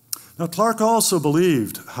 Now Clarke also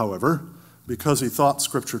believed, however, because he thought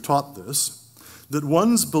Scripture taught this, that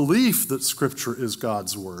one's belief that Scripture is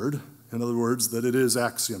God's Word, in other words, that it is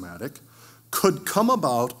axiomatic, could come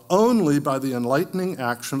about only by the enlightening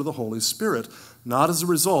action of the Holy Spirit, not as a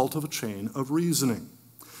result of a chain of reasoning.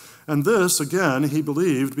 And this, again, he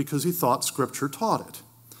believed because he thought Scripture taught it.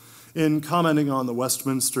 In commenting on the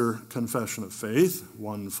Westminster Confession of Faith,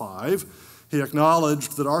 1:5, he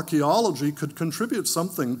acknowledged that archaeology could contribute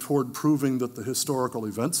something toward proving that the historical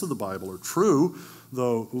events of the Bible are true,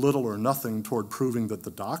 though little or nothing toward proving that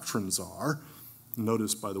the doctrines are.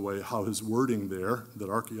 Notice, by the way, how his wording there, that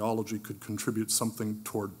archaeology could contribute something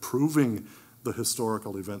toward proving the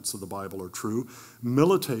historical events of the Bible are true,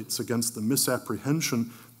 militates against the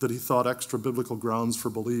misapprehension that he thought extra-biblical grounds for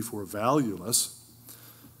belief were valueless.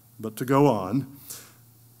 But to go on,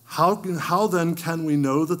 how then can we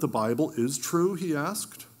know that the Bible is true, he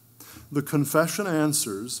asked. The confession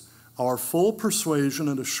answers, our full persuasion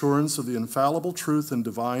and assurance of the infallible truth and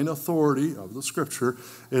divine authority of the Scripture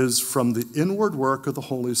is from the inward work of the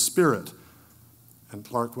Holy Spirit. And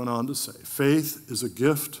Clarke went on to say, faith is a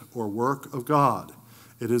gift or work of God.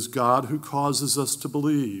 It is God who causes us to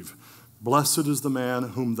believe. Blessed is the man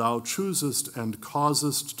whom thou choosest and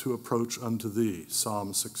causest to approach unto thee.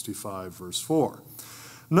 Psalm 65, verse 4.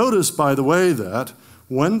 Notice, by the way, that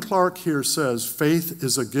when Clarke here says faith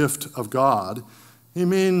is a gift of God, he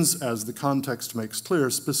means, as the context makes clear,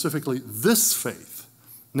 specifically this faith,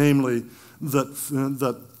 namely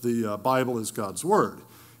that the Bible is God's Word.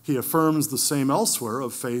 He affirms the same elsewhere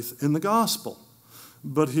of faith in the gospel,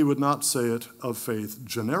 but he would not say it of faith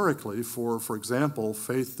generically. For example,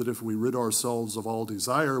 faith that if we rid ourselves of all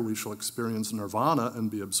desire, we shall experience nirvana and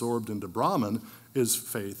be absorbed into Brahman is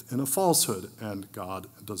faith in a falsehood, and God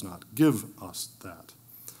does not give us that.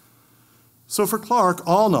 So for Clarke,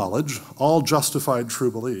 all knowledge, all justified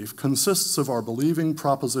true belief, consists of our believing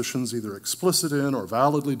propositions either explicit in or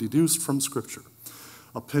validly deduced from Scripture.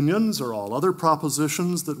 Opinions are all other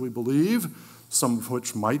propositions that we believe, some of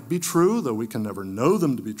which might be true, though we can never know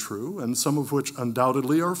them to be true, and some of which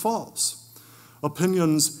undoubtedly are false.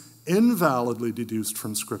 Opinions invalidly deduced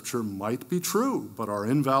from Scripture might be true, but our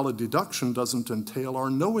invalid deduction doesn't entail our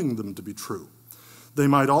knowing them to be true. They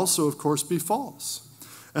might also, of course, be false.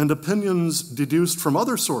 And opinions deduced from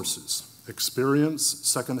other sources, experience,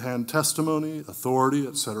 secondhand testimony, authority,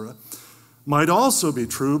 etc., might also be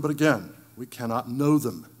true, but again, we cannot know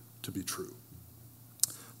them to be true.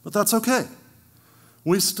 But that's okay.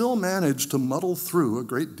 We still manage to muddle through a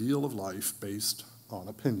great deal of life based on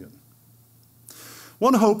opinion.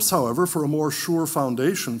 One hopes, however, for a more sure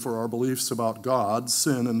foundation for our beliefs about God,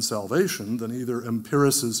 sin, and salvation than either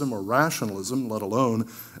empiricism or rationalism, let alone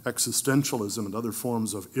existentialism and other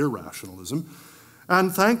forms of irrationalism.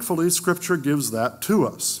 And thankfully, Scripture gives that to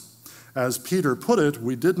us. As Peter put it,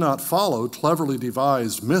 we did not follow cleverly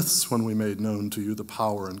devised myths when we made known to you the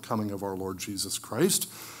power and coming of our Lord Jesus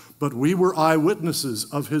Christ, but we were eyewitnesses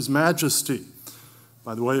of his majesty.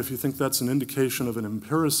 By the way, if you think that's an indication of an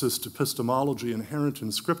empiricist epistemology inherent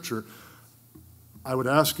in Scripture, I would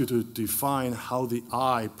ask you to define how the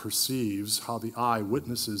eye perceives, how the eye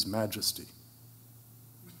witnesses majesty.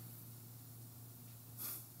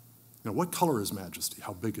 What color is majesty?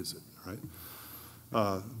 How big is it,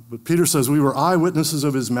 right? But Peter says, we were eyewitnesses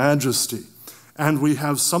of his majesty, and we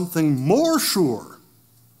have something more sure,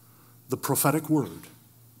 the prophetic word,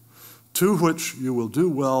 to which you will do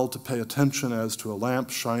well to pay attention as to a lamp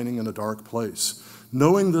shining in a dark place,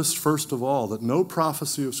 knowing this first of all, that no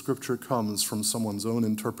prophecy of Scripture comes from someone's own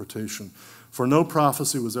interpretation. For no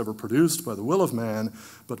prophecy was ever produced by the will of man,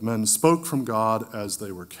 but men spoke from God as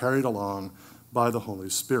they were carried along by the Holy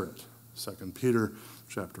Spirit. 2 Peter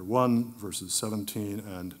chapter 1, verses 17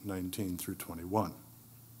 and 19 through 21.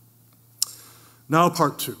 Now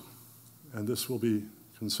part 2, and this will be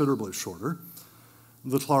considerably shorter,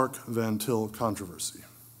 the Clark Van Til controversy.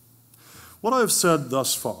 What I have said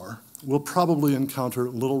thus far will probably encounter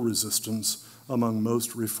little resistance among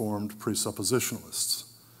most Reformed presuppositionalists,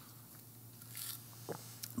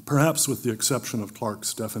 perhaps with the exception of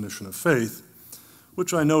Clark's definition of faith,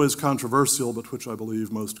 which I know is controversial, but which I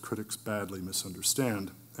believe most critics badly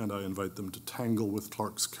misunderstand, and I invite them to tangle with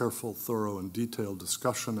Clark's careful, thorough, and detailed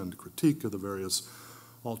discussion and critique of the various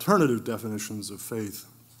alternative definitions of faith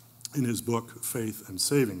in his book, Faith and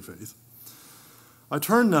Saving Faith. I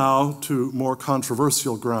turn now to more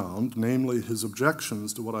controversial ground, namely his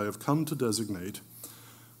objections to what I have come to designate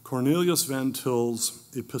Cornelius Van Til's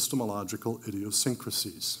epistemological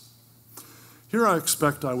idiosyncrasies. Here I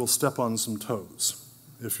expect I will step on some toes.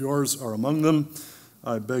 If yours are among them,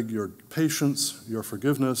 I beg your patience, your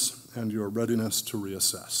forgiveness, and your readiness to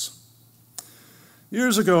reassess.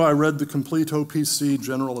 Years ago, I read the complete OPC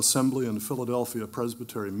General Assembly and Philadelphia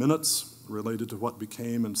Presbytery minutes related to what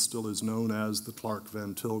became and still is known as the Clark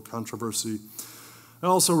Van Til controversy. I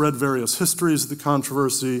also read various histories of the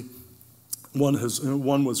controversy.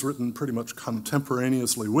 One was written pretty much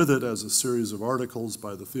contemporaneously with it as a series of articles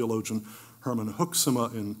by the theologian Herman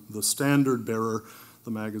Hoeksema in The Standard Bearer,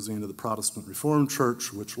 the magazine of the Protestant Reformed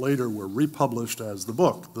Church, which later were republished as the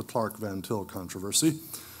book, The Clark Van Til Controversy.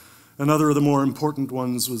 Another of the more important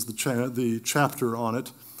ones was the chapter on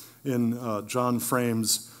it in John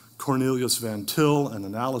Frame's Cornelius Van Til, an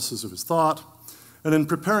analysis of his thought. And in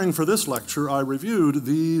preparing for this lecture, I reviewed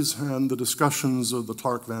these and the discussions of the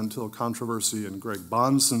Clark Van Til controversy in Greg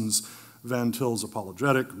Bahnsen's Van Til's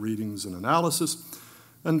Apologetic, Readings and Analysis,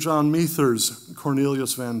 and John Meether's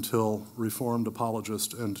Cornelius Van Til, Reformed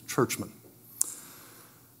Apologist and Churchman.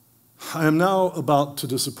 I am now about to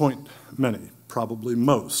disappoint many, probably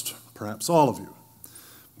most, perhaps all of you.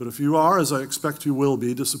 But if you are, as I expect you will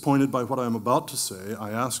be, disappointed by what I am about to say,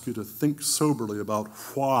 I ask you to think soberly about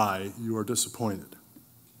why you are disappointed.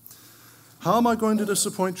 How am I going to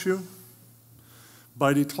disappoint you?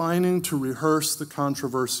 By declining to rehearse the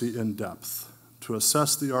controversy in depth, to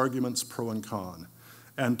assess the arguments pro and con,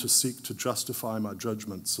 and to seek to justify my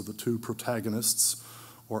judgments of the two protagonists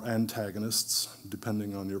or antagonists,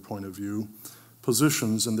 depending on your point of view,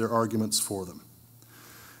 positions and their arguments for them.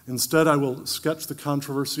 Instead, I will sketch the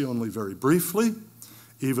controversy only very briefly,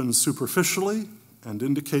 even superficially, and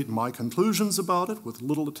indicate my conclusions about it with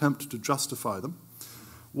little attempt to justify them.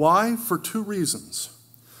 Why? For two reasons.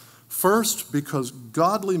 First, because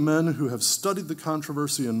godly men who have studied the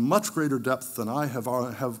controversy in much greater depth than I have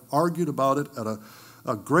argued about it at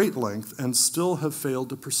a great length and still have failed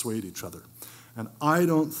to persuade each other. And I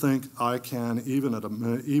don't think I can, even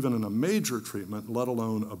in a major treatment, let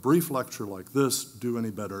alone a brief lecture like this, do any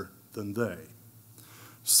better than they.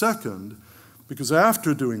 Second, because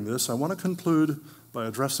after doing this, I want to conclude by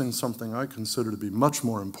addressing something I consider to be much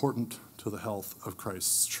more important to the health of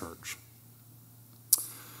Christ's church.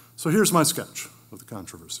 So here's my sketch of the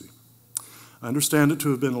controversy. I understand it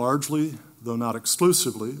to have been largely, though not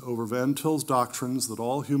exclusively, over Van Til's doctrines that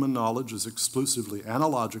all human knowledge is exclusively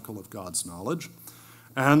analogical of God's knowledge,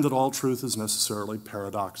 and that all truth is necessarily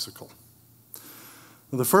paradoxical.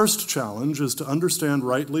 The first challenge is to understand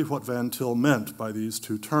rightly what Van Til meant by these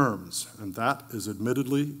two terms, and that is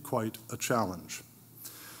admittedly quite a challenge.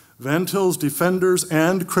 Van Til's defenders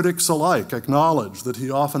and critics alike acknowledge that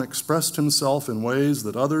he often expressed himself in ways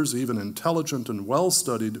that others, even intelligent and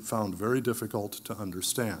well-studied, found very difficult to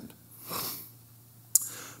understand.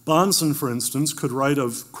 Bahnsen, for instance, could write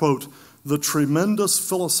of, quote, the tremendous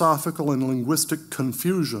philosophical and linguistic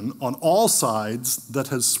confusion on all sides that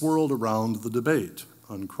has swirled around the debate,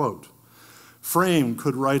 unquote. Frame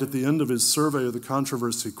could write at the end of his survey of the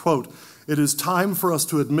controversy, quote, "It is time for us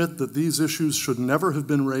to admit that these issues should never have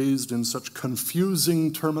been raised in such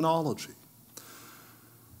confusing terminology.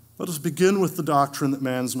 Let us begin with the doctrine that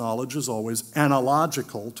man's knowledge is always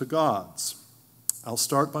analogical to God's. I'll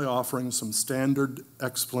start by offering some standard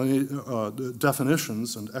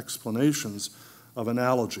definitions and explanations of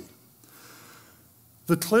analogy.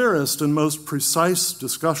 The clearest and most precise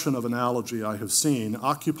discussion of analogy I have seen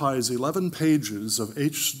occupies 11 pages of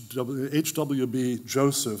H.W.B.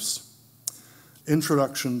 Joseph's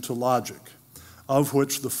Introduction to Logic, of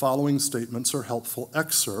which the following statements are helpful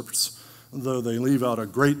excerpts, though they leave out a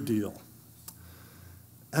great deal.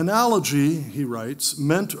 Analogy, he writes,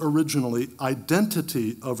 meant originally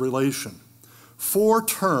identity of relation. 4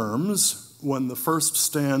 terms, when the first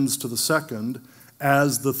stands to the second,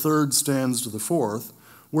 as the third stands to the fourth,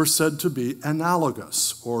 were said to be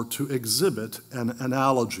analogous, or to exhibit an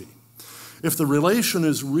analogy. If the relation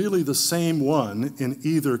is really the same one in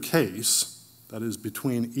either case, that is,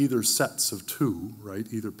 between either sets of 2, right,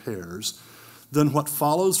 either pairs, then what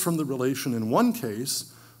follows from the relation in one case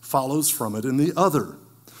follows from it in the other,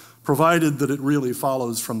 provided that it really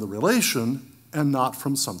follows from the relation and not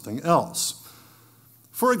from something else.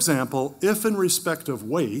 For example, if in respect of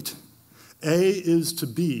weight, A is to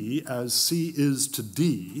B as C is to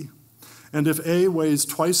D, and if A weighs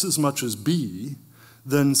twice as much as B,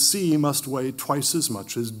 then C must weigh twice as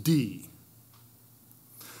much as D.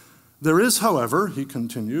 There is, however, he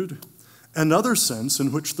continued, another sense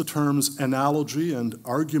in which the terms analogy and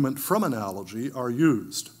argument from analogy are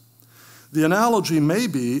used. The analogy may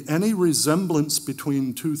be any resemblance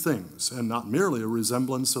between 2 things, and not merely a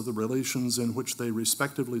resemblance of the relations in which they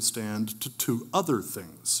respectively stand to 2 other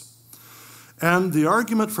things. And the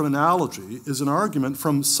argument from analogy is an argument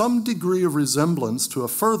from some degree of resemblance to a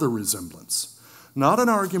further resemblance, not an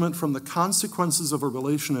argument from the consequences of a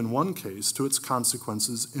relation in one case to its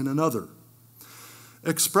consequences in another.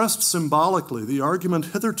 Expressed symbolically, the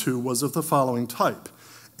argument hitherto was of the following type.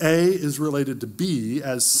 A is related to B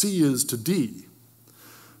as C is to D.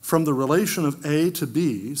 From the relation of A to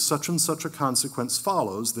B, such and such a consequence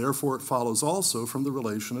follows, therefore it follows also from the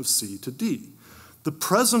relation of C to D. The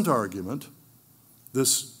present argument,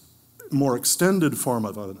 this more extended form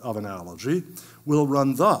of analogy, will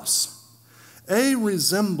run thus. A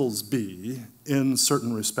resembles B in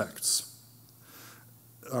certain respects.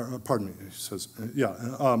 Pardon me, he says,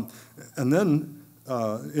 and then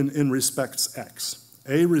in respects X.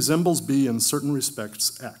 A resembles B in certain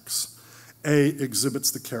respects X. A exhibits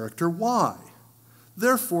the character Y.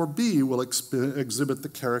 Therefore, B will exhibit the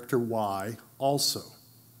character Y also.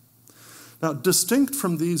 Now, distinct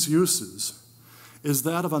from these uses is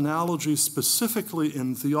that of analogy specifically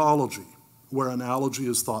in theology, where analogy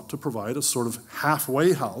is thought to provide a sort of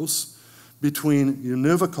halfway house between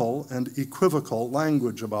univocal and equivocal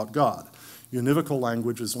language about God. Univocal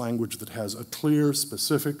language is language that has a clear,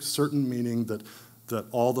 specific, certain meaning that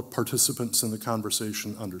all the participants in the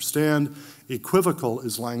conversation understand. Equivocal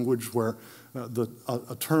is language where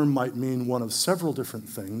a term might mean one of several different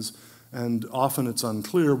things, and often it's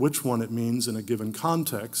unclear which one it means in a given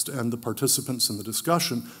context, and the participants in the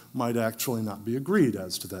discussion might actually not be agreed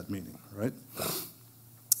as to that meaning, right?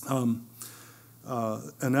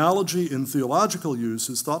 Analogy in theological use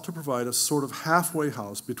is thought to provide a sort of halfway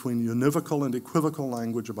house between univocal and equivocal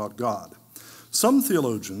language about God. Some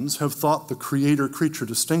theologians have thought the creator-creature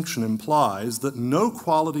distinction implies that no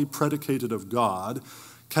quality predicated of God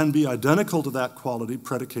can be identical to that quality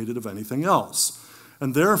predicated of anything else,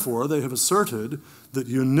 and therefore they have asserted that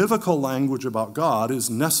univocal language about God is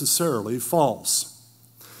necessarily false.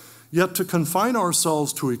 Yet to confine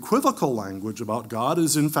ourselves to equivocal language about God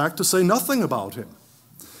is in fact to say nothing about him.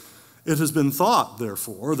 It has been thought,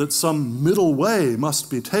 therefore, that some middle way must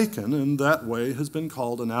be taken, and that way has been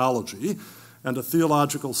called analogy, and a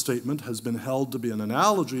theological statement has been held to be an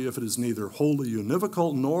analogy if it is neither wholly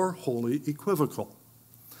univocal nor wholly equivocal.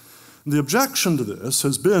 The objection to this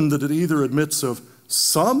has been that it either admits of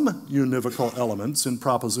some univocal elements in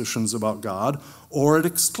propositions about God, or it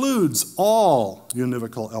excludes all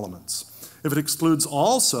univocal elements. If it excludes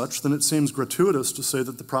all such, then it seems gratuitous to say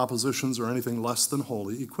that the propositions are anything less than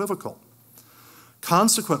wholly equivocal.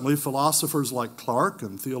 Consequently, philosophers like Clarke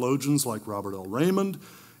and theologians like Robert L. Raymond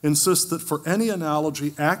insist that for any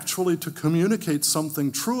analogy actually to communicate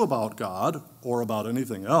something true about God, or about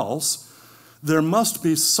anything else, there must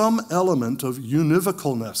be some element of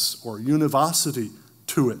univocalness or univocity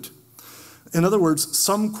to it. In other words,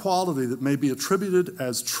 some quality that may be attributed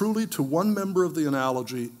as truly to one member of the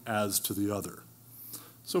analogy as to the other.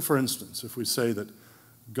 So for instance, if we say that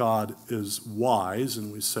God is wise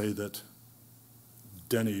and we say that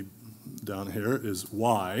Denny down here is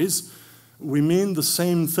wise. We mean the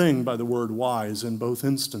same thing by the word wise in both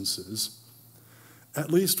instances.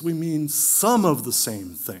 At least we mean some of the same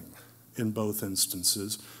thing in both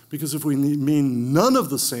instances, because if we mean none of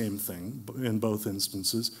the same thing in both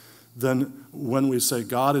instances, then when we say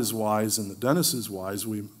God is wise and that Dennis is wise,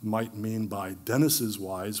 we might mean by Dennis is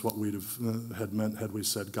wise what we'd have had meant had we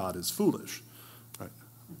said God is foolish. Right?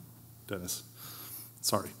 Dennis,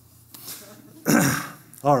 sorry.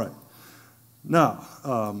 All right.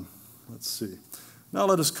 Now, let's see. Now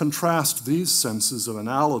let us contrast these senses of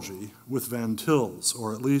analogy with Van Til's,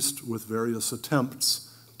 or at least with various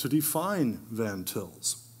attempts to define Van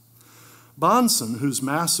Til's. Bahnsen, whose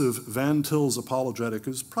massive Van Til's apologetic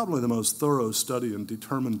is probably the most thorough study and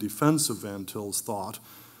determined defense of Van Til's thought,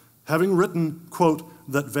 having written, quote,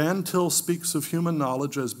 that Van Til speaks of human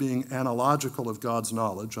knowledge as being analogical of God's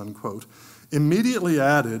knowledge, unquote, immediately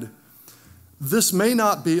added, this may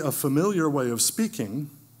not be a familiar way of speaking,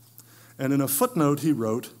 and in a footnote he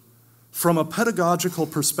wrote, from a pedagogical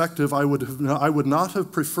perspective, I would not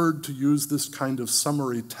have preferred to use this kind of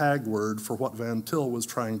summary tag word for what Van Til was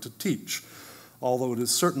trying to teach. Although it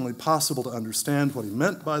is certainly possible to understand what he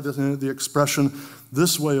meant by the expression,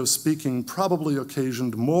 this way of speaking probably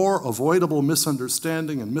occasioned more avoidable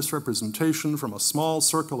misunderstanding and misrepresentation from a small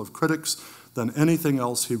circle of critics than anything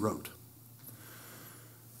else he wrote.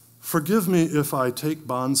 Forgive me if I take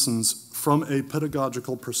Bahnsen's from a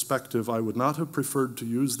pedagogical perspective, I would not have preferred to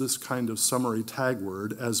use this kind of summary tag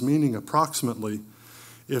word as meaning approximately,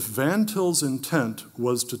 if Van Til's intent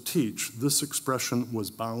was to teach, this expression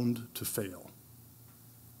was bound to fail.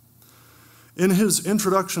 In his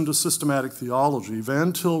Introduction to Systematic Theology,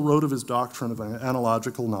 Van Til wrote of his doctrine of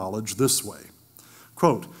analogical knowledge this way,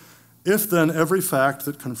 quote, if then every fact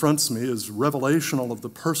that confronts me is revelational of the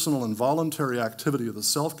personal and voluntary activity of the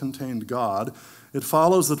self-contained God, it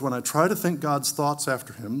follows that when I try to think God's thoughts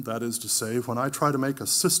after him, that is to say, when I try to make a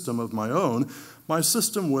system of my own, my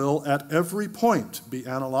system will at every point be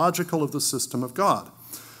analogical of the system of God.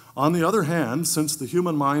 On the other hand, since the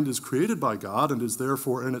human mind is created by God and is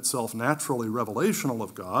therefore in itself naturally revelational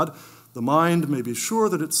of God, the mind may be sure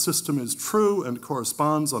that its system is true and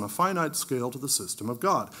corresponds on a finite scale to the system of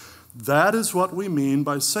God. That is what we mean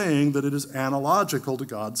by saying that it is analogical to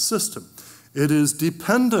God's system. It is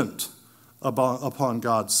dependent upon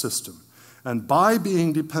God's system. And by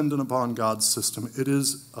being dependent upon God's system, it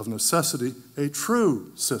is of necessity a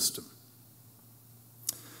true system.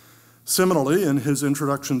 Similarly, in his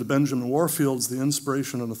introduction to Benjamin Warfield's The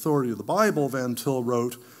Inspiration and Authority of the Bible, Van Til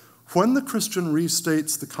wrote, when the Christian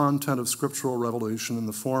restates the content of scriptural revelation in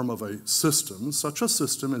the form of a system, such a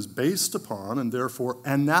system is based upon and therefore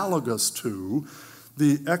analogous to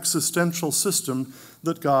the existential system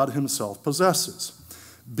that God himself possesses.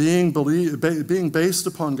 Being based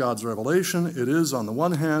upon God's revelation, it is on the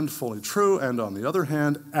one hand fully true and on the other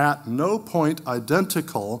hand at no point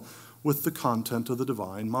identical with the content of the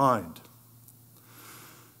divine mind.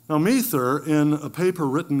 Now, Mather, in a paper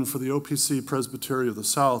written for the OPC Presbytery of the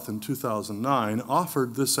South in 2009,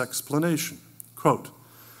 offered this explanation, quote,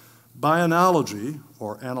 by analogy,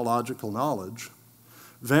 or analogical knowledge,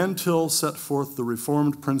 Van Til set forth the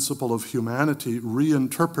Reformed principle of humanity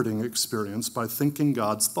reinterpreting experience by thinking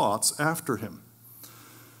God's thoughts after him.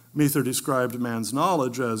 Mather described man's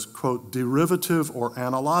knowledge as, quote, derivative or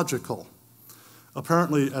analogical,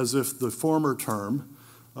 apparently as if the former term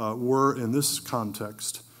were, in this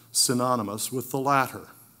context, synonymous with the latter.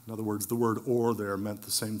 In other words, the word or there meant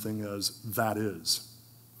the same thing as that is.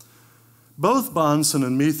 Both Bahnsen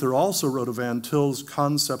and Mather also wrote of Van Til's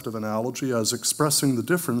concept of analogy as expressing the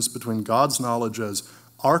difference between God's knowledge as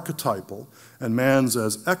archetypal and man's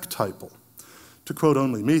as ectypal. To quote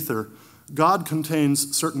only Mather, God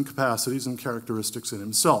contains certain capacities and characteristics in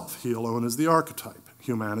himself. He alone is the archetype.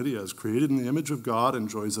 Humanity, as created in the image of God,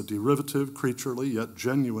 enjoys a derivative, creaturely, yet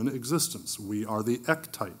genuine existence. We are the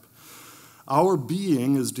ectype. Our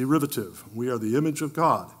being is derivative. We are the image of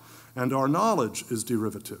God. And our knowledge is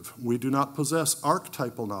derivative. We do not possess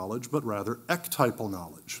archetypal knowledge, but rather ectypal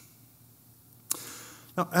knowledge.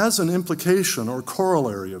 Now, as an implication or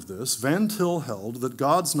corollary of this, Van Til held that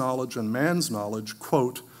God's knowledge and man's knowledge,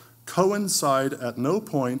 quote, coincide at no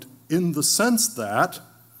point in the sense that,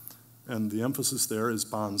 and the emphasis there is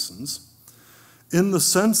Bahnsen's, in the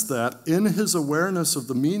sense that in his awareness of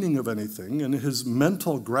the meaning of anything, in his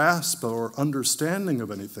mental grasp or understanding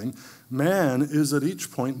of anything, man is at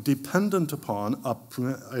each point dependent upon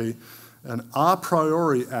an a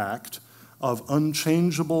priori act of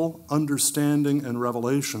unchangeable understanding and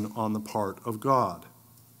revelation on the part of God.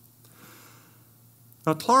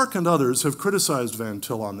 Now, Clark and others have criticized Van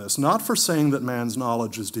Til on this, not for saying that man's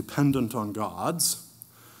knowledge is dependent on God's,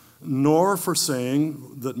 nor for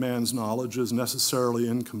saying that man's knowledge is necessarily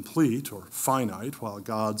incomplete or finite, while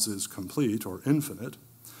God's is complete or infinite,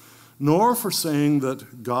 nor for saying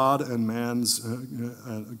that God's and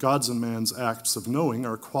man's acts of knowing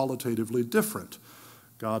are qualitatively different.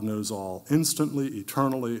 God knows all instantly,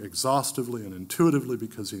 eternally, exhaustively, and intuitively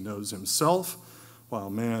because he knows himself, while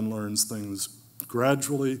man learns things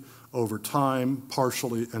gradually, over time,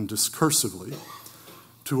 partially, and discursively,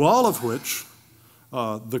 to all of which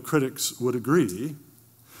the critics would agree,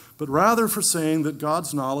 but rather for saying that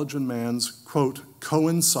God's knowledge and man's, quote,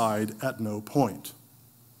 coincide at no point.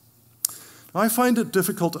 I find it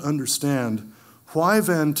difficult to understand why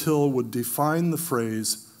Van Til would define the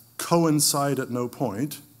phrase coincide at no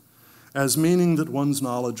point as meaning that one's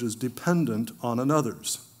knowledge is dependent on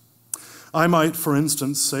another's. I might, for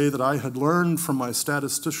instance, say that I had learned from my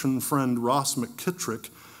statistician friend Ross McKittrick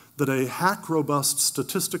that a hack-robust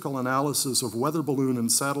statistical analysis of weather balloon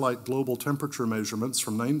and satellite global temperature measurements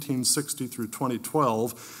from 1960 through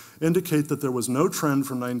 2012 indicate that there was no trend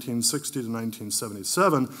from 1960 to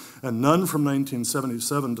 1977 and none from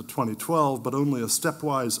 1977 to 2012, but only a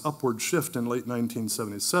stepwise upward shift in late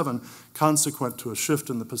 1977, consequent to a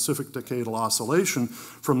shift in the Pacific Decadal Oscillation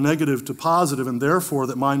from negative to positive, and therefore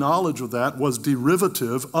that my knowledge of that was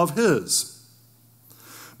derivative of his.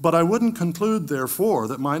 But I wouldn't conclude, therefore,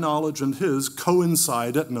 that my knowledge and his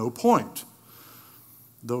coincide at no point,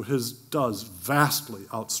 though his does vastly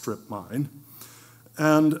outstrip mine.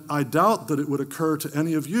 And I doubt that it would occur to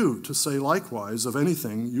any of you to say likewise of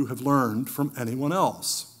anything you have learned from anyone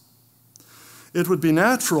else. It would be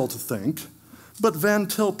natural to think, but Van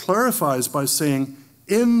Til clarifies by saying,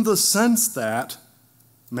 in the sense that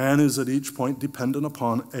man is at each point dependent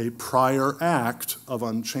upon a prior act of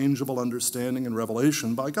unchangeable understanding and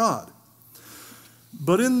revelation by God.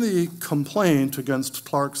 But in the complaint against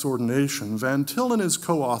Clark's ordination, Van Til and his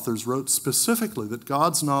co-authors wrote specifically that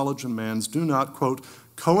God's knowledge and man's do not, quote,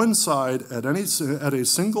 coincide at a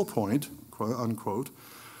single point, quote, unquote,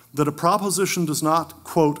 that a proposition does not,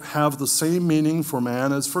 quote, have the same meaning for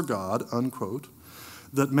man as for God, unquote,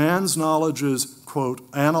 that man's knowledge is, quote,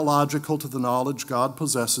 analogical to the knowledge God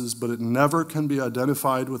possesses, but it never can be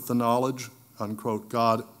identified with the knowledge, unquote,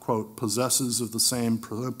 God, quote, possesses of the same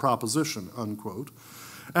proposition, unquote,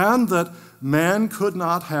 and that man could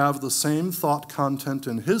not have the same thought content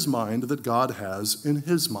in his mind that God has in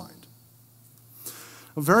his mind.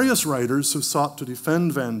 Various writers have sought to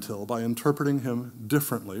defend Van Til by interpreting him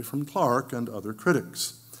differently from Clark and other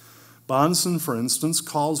critics. Bahnsen, for instance,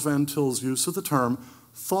 calls Van Til's use of the term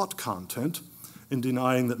thought content, in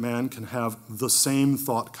denying that man can have the same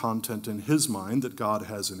thought content in his mind that God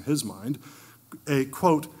has in his mind, a,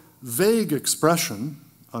 quote, vague expression,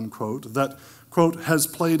 unquote, that, quote, has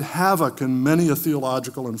played havoc in many a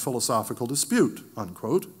theological and philosophical dispute,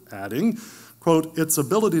 unquote, adding, quote, its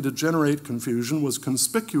ability to generate confusion was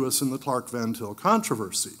conspicuous in the Clark-Van Til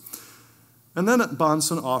controversy. And then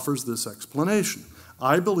Bahnsen offers this explanation.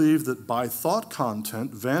 I believe that by thought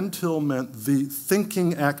content, Van Til meant the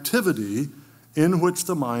thinking activity in which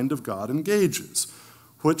the mind of God engages,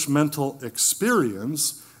 which mental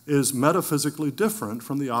experience is metaphysically different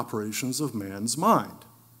from the operations of man's mind.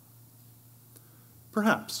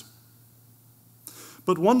 Perhaps.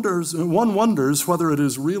 But one wonders whether it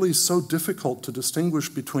is really so difficult to distinguish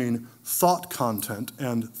between thought content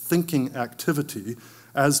and thinking activity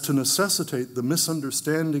as to necessitate the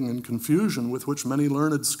misunderstanding and confusion with which many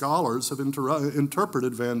learned scholars have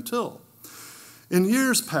interpreted Van Til. In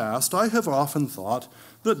years past, I have often thought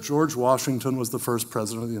that George Washington was the first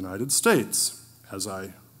president of the United States, as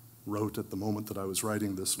I wrote at the moment that I was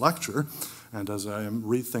writing this lecture, and as I am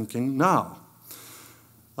rethinking now.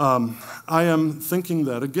 I am thinking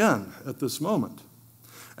that again at this moment.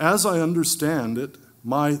 As I understand it,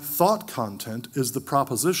 my thought content is the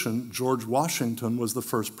proposition George Washington was the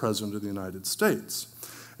first president of the United States.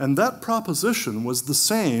 And that proposition was the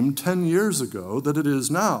same 10 years ago that it is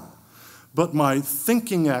now. But my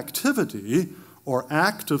thinking activity, or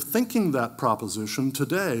act of thinking that proposition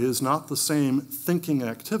today, is not the same thinking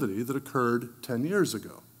activity that occurred 10 years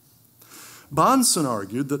ago. Bahnsen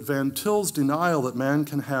argued that Van Til's denial that man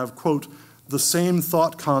can have, quote, the same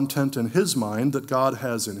thought content in his mind that God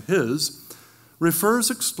has in his, refers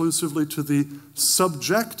exclusively to the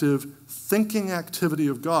subjective thinking activity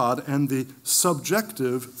of God and the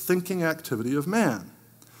subjective thinking activity of man.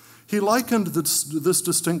 He likened this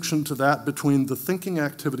distinction to that between the thinking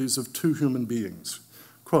activities of two human beings.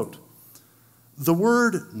 Quote, the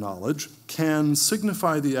word knowledge can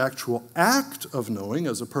signify the actual act of knowing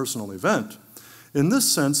as a personal event. In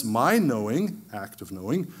this sense, my knowing, act of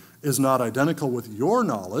knowing, is not identical with your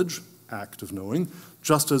knowledge, act of knowing,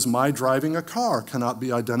 just as my driving a car cannot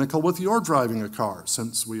be identical with your driving a car,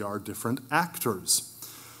 since we are different actors.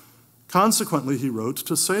 Consequently, he wrote,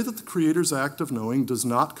 to say that the Creator's act of knowing does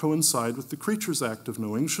not coincide with the creature's act of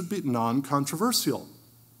knowing should be non-controversial.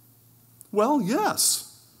 Well,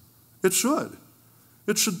 yes, it should.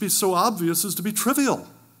 It should be so obvious as to be trivial.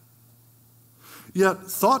 Yet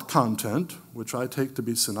thought content, which I take to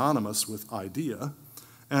be synonymous with idea,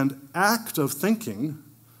 and act of thinking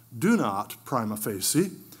do not, prima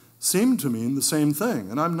facie, seem to mean the same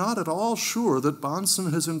thing, and I'm not at all sure that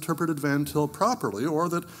Bahnsen has interpreted Van Til properly, or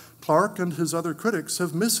that Clark and his other critics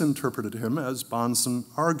have misinterpreted him, as Bahnsen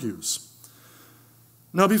argues.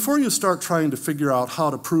 Now, before you start trying to figure out how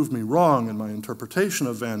to prove me wrong in my interpretation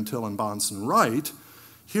of Van Til and Bahnsen right,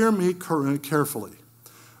 hear me carefully.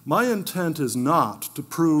 My intent is not to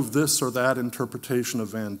prove this or that interpretation of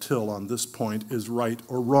Van Til on this point is right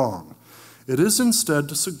or wrong. It is instead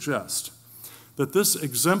to suggest that this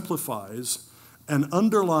exemplifies an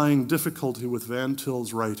underlying difficulty with Van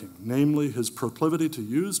Til's writing, namely his proclivity to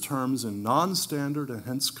use terms in non-standard and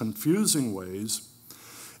hence confusing ways.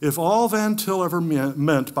 If all Van Til ever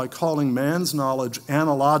meant by calling man's knowledge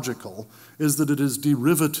analogical is that it is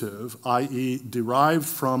derivative, i.e. derived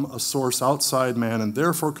from a source outside man and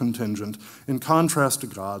therefore contingent, in contrast to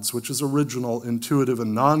God's, which is original, intuitive,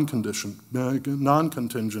 and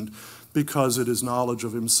non-contingent because it is knowledge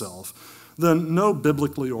of himself, then no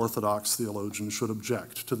biblically orthodox theologian should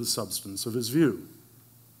object to the substance of his view.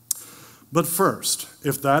 But first,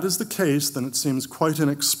 if that is the case, then it seems quite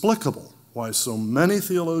inexplicable why so many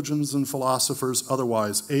theologians and philosophers,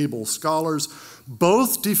 otherwise able scholars,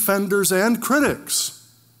 both defenders and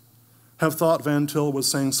critics, have thought Van Til was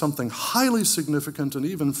saying something highly significant and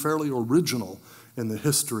even fairly original in the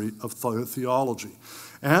history of theology,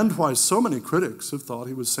 and why so many critics have thought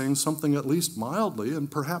he was saying something at least mildly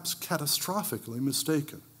and perhaps catastrophically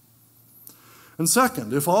mistaken. And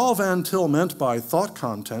second, if all Van Til meant by thought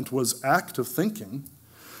content was act of thinking,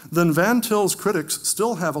 then Van Til's critics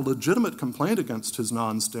still have a legitimate complaint against his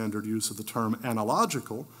non-standard use of the term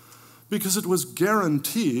analogical, because it was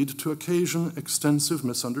guaranteed to occasion extensive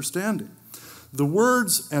misunderstanding. The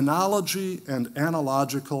words analogy and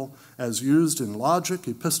analogical, as used in logic,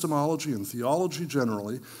 epistemology, and theology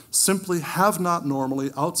generally, simply have not normally,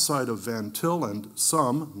 outside of Van Til and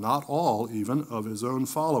some, not all even, of his own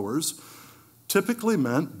followers, typically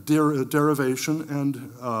meant derivation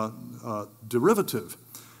and derivative,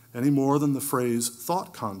 any more than the phrase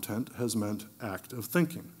thought content has meant act of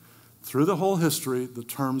thinking. Through the whole history, the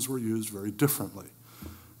terms were used very differently.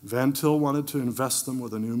 Van Til wanted to invest them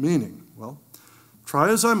with a new meaning. Well, try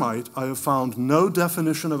as I might, I have found no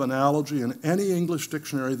definition of analogy in any English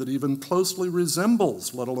dictionary that even closely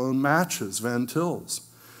resembles, let alone matches, Van Til's.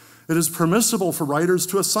 It is permissible for writers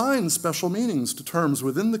to assign special meanings to terms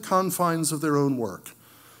within the confines of their own work,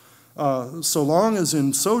 so long as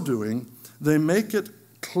in so doing they make it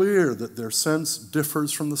clear that their sense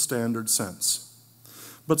differs from the standard sense.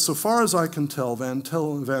 But so far as I can tell, Van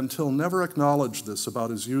Til never acknowledged this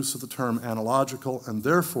about his use of the term analogical, and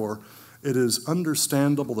therefore it is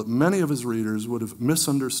understandable that many of his readers would have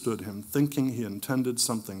misunderstood him, thinking he intended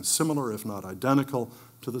something similar, if not identical,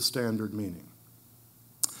 to the standard meaning.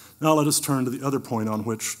 Now let us turn to the other point on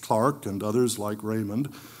which Clark and others like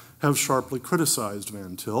Raymond have sharply criticized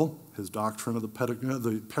Van Til, his doctrine of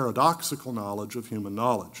the paradoxical knowledge of human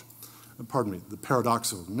knowledge. The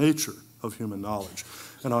paradoxical nature of human knowledge.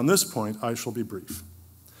 And on this point, I shall be brief.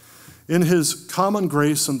 In his Common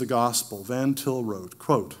Grace and the Gospel, Van Til wrote,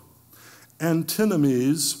 quote,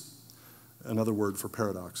 "Antinomies," another word for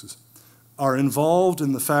paradoxes, "are involved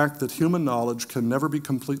in the fact that human knowledge can never be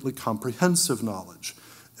completely comprehensive knowledge.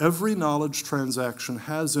 Every knowledge transaction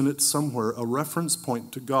has in it somewhere a reference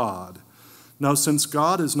point to God. Now, since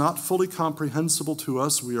God is not fully comprehensible to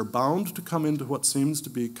us, we are bound to come into what seems to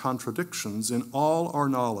be contradictions in all our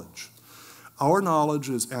knowledge. Our knowledge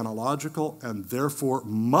is analogical and therefore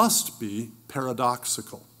must be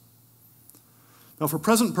paradoxical." Now, for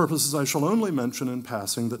present purposes, I shall only mention in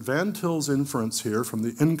passing that Van Til's inference here from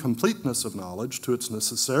the incompleteness of knowledge to its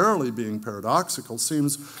necessarily being paradoxical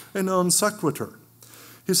seems a non sequitur.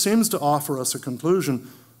 He seems to offer us a conclusion: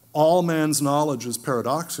 all man's knowledge is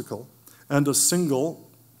paradoxical, and a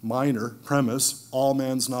single, minor premise: all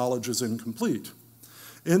man's knowledge is incomplete.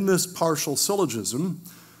 In this partial syllogism,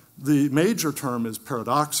 the major term is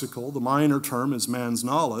paradoxical, the minor term is man's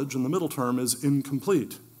knowledge, and the middle term is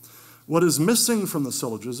incomplete. What is missing from the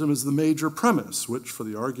syllogism is the major premise, which, for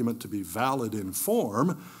the argument to be valid in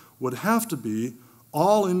form, would have to be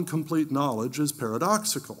all incomplete knowledge is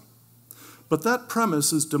paradoxical. But that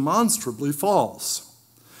premise is demonstrably false,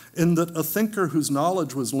 in that a thinker whose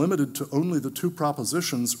knowledge was limited to only the two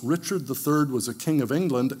propositions, Richard III was a king of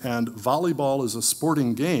England and volleyball is a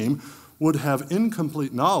sporting game, would have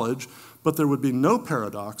incomplete knowledge, but there would be no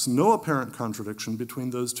paradox, no apparent contradiction between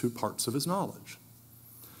those two parts of his knowledge.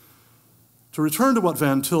 To return to what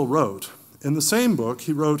Van Til wrote, in the same book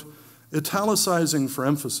he wrote, italicizing for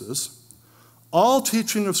emphasis, all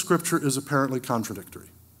teaching of Scripture is apparently contradictory.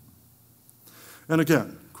 And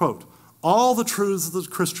again, quote, all the truths of the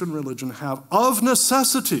Christian religion have of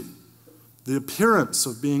necessity the appearance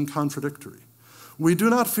of being contradictory. We do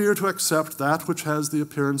not fear to accept that which has the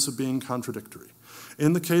appearance of being contradictory.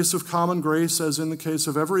 In the case of common grace, as in the case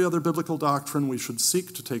of every other biblical doctrine, we should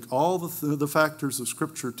seek to take all the factors of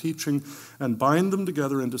Scripture teaching and bind them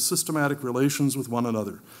together into systematic relations with one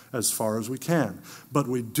another, as far as we can. But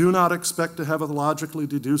we do not expect to have a logically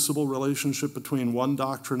deducible relationship between one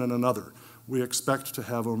doctrine and another. We expect to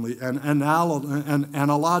have only an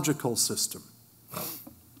analogical system.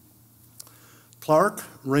 Clark,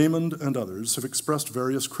 Raymond, and others have expressed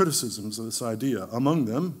various criticisms of this idea. Among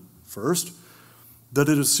them, first, that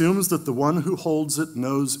it assumes that the one who holds it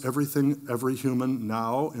knows everything every human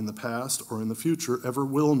now, in the past, or in the future ever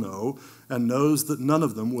will know, and knows that none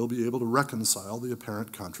of them will be able to reconcile the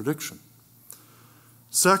apparent contradiction.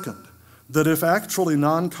 Second, that if actually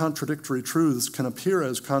non-contradictory truths can appear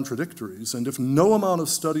as contradictories, and if no amount of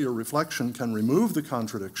study or reflection can remove the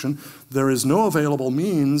contradiction, there is no available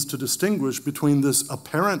means to distinguish between this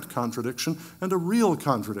apparent contradiction and a real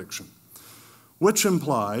contradiction, which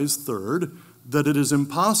implies, third, that it is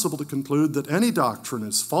impossible to conclude that any doctrine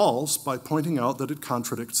is false by pointing out that it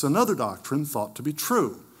contradicts another doctrine thought to be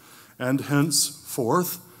true, and hence,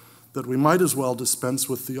 fourth, that we might as well dispense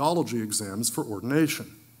with theology exams for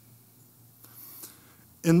ordination.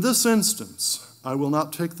 In this instance, I will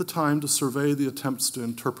not take the time to survey the attempts to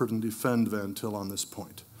interpret and defend Van Til on this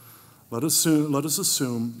point. Let us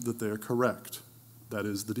assume that they are correct. That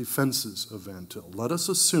is, the defenses of Van Til. Let us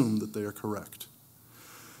assume that they are correct.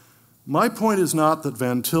 My point is not that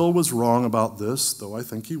Van Til was wrong about this, though I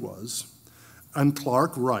think he was, and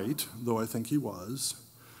Clark right, though I think he was,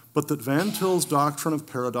 but that Van Til's doctrine of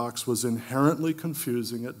paradox was inherently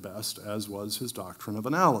confusing at best, as was his doctrine of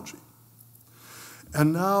analogy.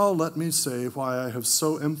 And now let me say why I have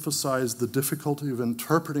so emphasized the difficulty of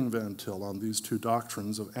interpreting Van Til on these two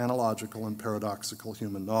doctrines of analogical and paradoxical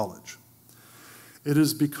human knowledge. It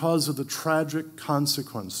is because of the tragic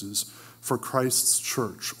consequences for Christ's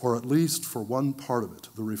church, or at least for one part of it,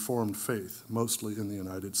 the Reformed faith, mostly in the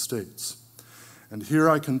United States. And here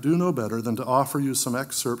I can do no better than to offer you some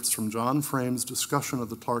excerpts from John Frame's discussion of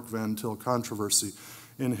the Clark-Van Til controversy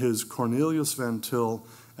in his Cornelius Van Til,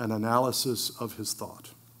 An Analysis of His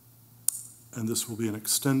Thought. And this will be an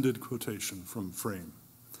extended quotation from Frame.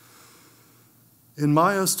 In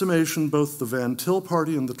my estimation, both the Van Til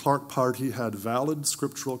party and the Clark party had valid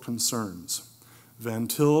scriptural concerns. Van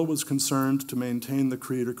Til was concerned to maintain the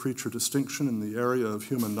creator-creature distinction in the area of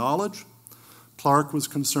human knowledge. Clark was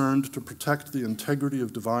concerned to protect the integrity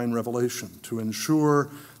of divine revelation, to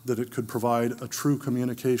ensure that it could provide a true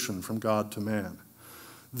communication from God to man.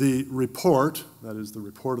 The report, that is the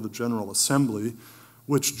report of the General Assembly,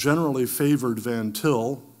 which generally favored Van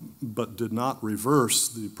Til but did not reverse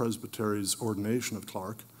the presbytery's ordination of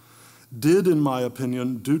Clark, did, in my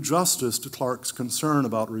opinion, do justice to Clark's concern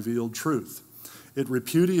about revealed truth. It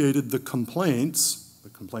repudiated the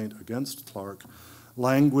complaint against Clark,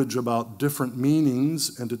 language about different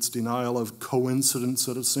meanings and its denial of coincidence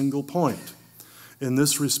at a single point. In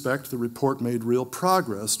this respect, the report made real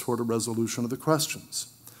progress toward a resolution of the questions.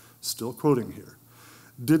 Still quoting here.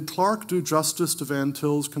 Did Clark do justice to Van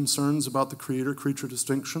Til's concerns about the creator-creature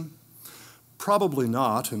distinction? Probably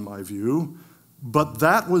not, in my view, but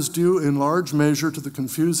that was due in large measure to the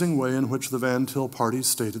confusing way in which the Van Til party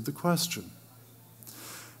stated the question.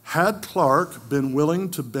 Had Clark been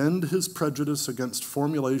willing to bend his prejudice against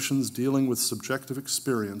formulations dealing with subjective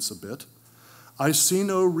experience a bit, I see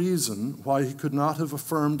no reason why he could not have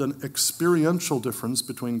affirmed an experiential difference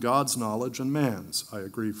between God's knowledge and man's. I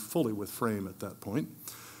agree fully with Frame at that point.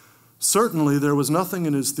 Certainly, there was nothing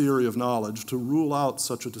in his theory of knowledge to rule out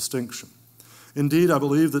such a distinction. Indeed, I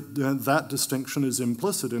believe that that distinction is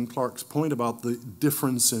implicit in Clark's point about the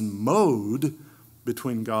difference in mode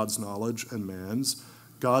between God's knowledge and man's,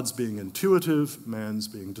 God's being intuitive, man's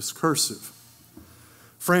being discursive.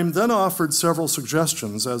 Frame then offered several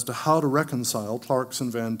suggestions as to how to reconcile Clark's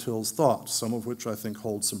and Van Til's thoughts, some of which I think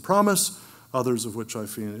hold some promise, others of which I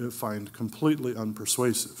find completely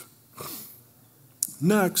unpersuasive.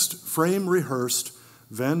 Next, Frame rehearsed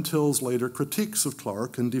Van Til's later critiques of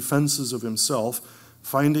Clarke and defenses of himself,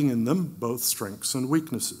 finding in them both strengths and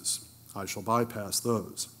weaknesses. I shall bypass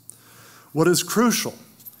those. What is crucial,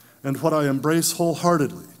 and what I embrace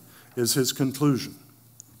wholeheartedly, is his conclusion.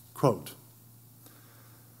 Quote,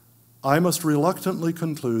 I must reluctantly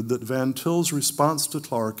conclude that Van Til's response to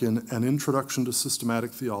Clarke in An Introduction to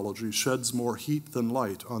Systematic Theology sheds more heat than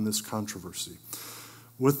light on this controversy.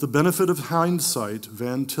 With the benefit of hindsight,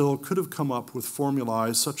 Van Til could have come up with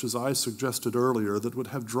formulae such as I suggested earlier that would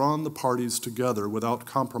have drawn the parties together without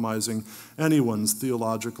compromising anyone's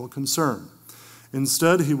theological concern.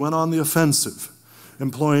 Instead, he went on the offensive,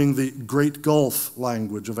 employing the great gulf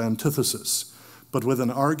language of antithesis, but with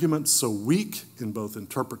an argument so weak in both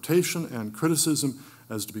interpretation and criticism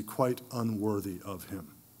as to be quite unworthy of him.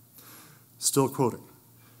 Still quoting,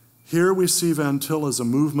 here we see Van Til as a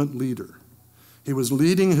movement leader. He was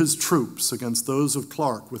leading his troops against those of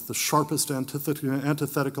Clarke with the sharpest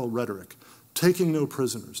antithetical rhetoric, taking no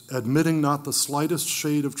prisoners, admitting not the slightest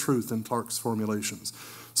shade of truth in Clarke's formulations,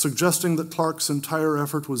 suggesting that Clarke's entire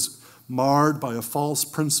effort was marred by a false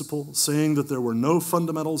principle, saying that there were no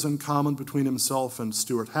fundamentals in common between himself and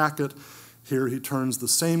Stuart Hackett. Here he turns the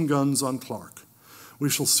same guns on Clarke. We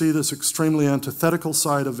shall see this extremely antithetical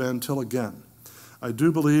side of Van Til again. I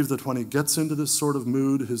do believe that when he gets into this sort of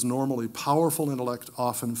mood, his normally powerful intellect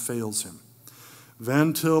often fails him.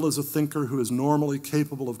 Van Til is a thinker who is normally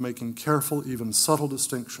capable of making careful, even subtle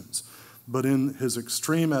distinctions, but in his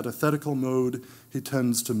extreme antithetical mode, he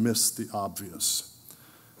tends to miss the obvious.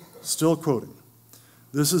 Still quoting,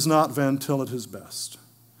 this is not Van Til at his best,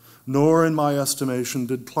 nor in my estimation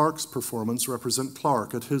did Clarke's performance represent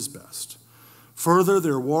Clarke at his best. Further,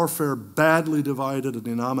 their warfare badly divided a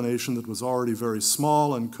denomination that was already very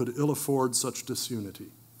small and could ill afford such disunity.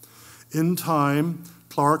 In time,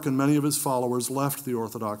 Clarke and many of his followers left the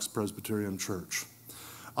Orthodox Presbyterian Church.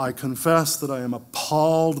 I confess that I am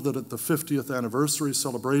appalled that at the 50th anniversary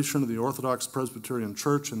celebration of the Orthodox Presbyterian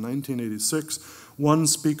Church in 1986, one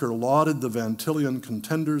speaker lauded the Van Tilian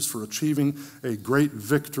contenders for achieving a great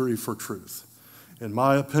victory for truth. In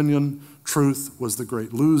my opinion, truth was the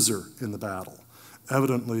great loser in the battle.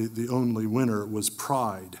 Evidently, the only winner was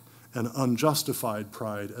pride, and unjustified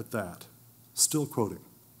pride at that. Still quoting.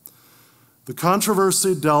 The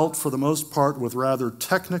controversy dealt, for the most part, with rather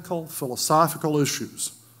technical, philosophical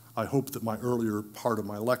issues. I hope that my earlier part of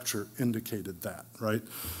my lecture indicated that, right?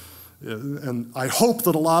 And I hope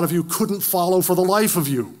that a lot of you couldn't follow for the life of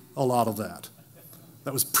you a lot of that.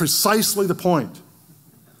 That was precisely the point.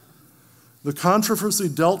 The controversy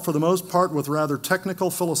dealt, for the most part, with rather technical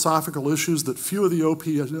philosophical issues that few of the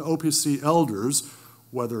OPC elders,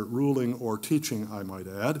 whether ruling or teaching, I might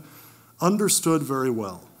add, understood very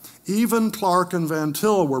well. Even Clarke and Van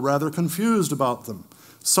Til were rather confused about them.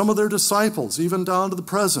 Some of their disciples, even down to the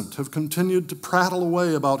present, have continued to prattle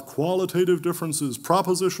away about qualitative differences,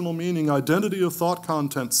 propositional meaning, identity of thought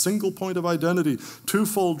content, single point of identity,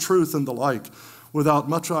 twofold truth, and the like, without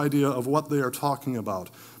much idea of what they are talking about,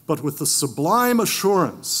 but with the sublime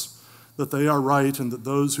assurance that they are right and that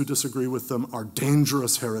those who disagree with them are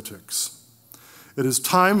dangerous heretics. It is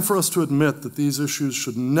time for us to admit that these issues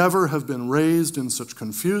should never have been raised in such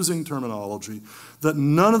confusing terminology, that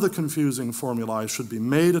none of the confusing formulae should be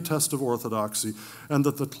made a test of orthodoxy, and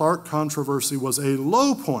that the Clarke controversy was a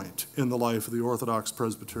low point in the life of the Orthodox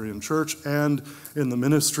Presbyterian Church and in the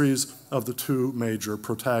ministries of the two major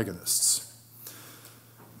protagonists.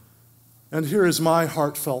 And here is my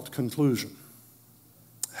heartfelt conclusion.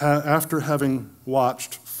 After having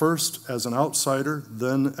watched first as an outsider,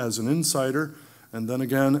 then as an insider, and then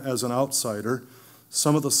again as an outsider,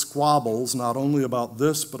 some of the squabbles, not only about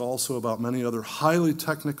this, but also about many other highly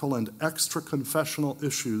technical and extra-confessional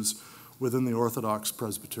issues within the Orthodox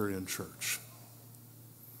Presbyterian Church.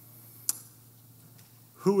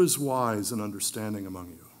 Who is wise and understanding among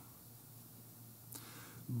you?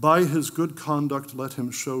 By his good conduct, let him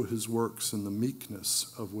show his works in the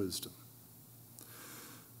meekness of wisdom.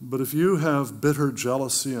 But if you have bitter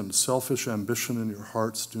jealousy and selfish ambition in your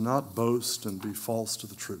hearts, do not boast and be false to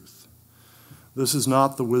the truth. This is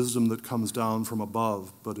not the wisdom that comes down from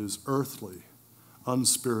above, but is earthly,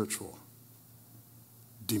 unspiritual,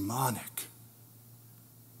 demonic.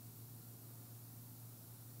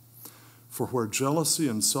 For where jealousy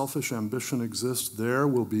and selfish ambition exist, there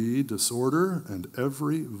will be disorder and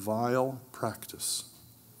every vile practice.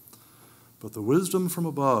 But the wisdom from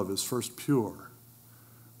above is first pure,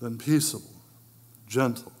 then peaceable,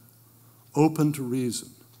 gentle, open to reason,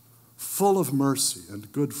 full of mercy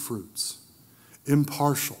and good fruits,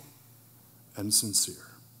 impartial and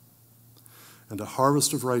sincere. And a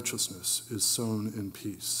harvest of righteousness is sown in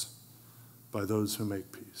peace by those who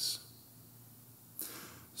make peace.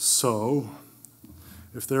 So,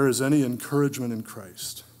 if there is any encouragement in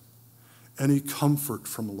Christ, any comfort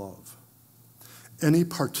from love, any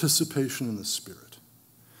participation in the Spirit,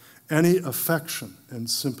 any affection and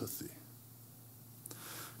sympathy,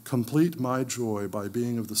 complete my joy by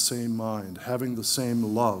being of the same mind, having the same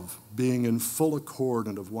love, being in full accord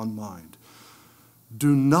and of one mind.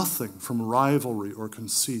 Do nothing from rivalry or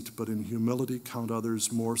conceit, but in humility count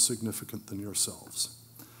others more significant than yourselves.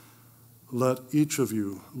 Let each of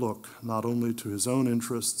you look not only to his own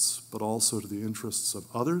interests, but also to the interests of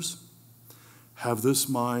others. Have this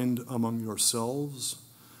mind among yourselves,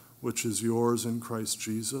 which is yours in Christ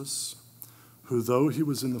Jesus, who, though he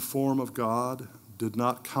was in the form of God, did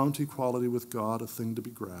not count equality with God a thing to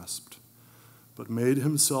be grasped, but made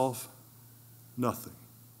himself nothing,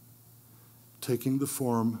 taking the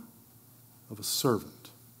form of a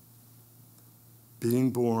servant,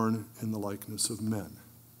 being born in the likeness of men.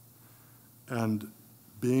 And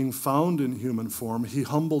being found in human form, he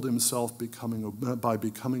humbled himself by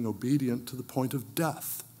becoming obedient to the point of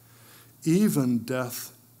death, even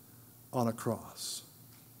death on a cross.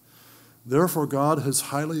 Therefore God has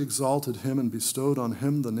highly exalted him and bestowed on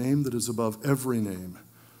him the name that is above every name,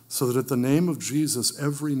 so that at the name of Jesus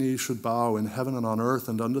every knee should bow in heaven and on earth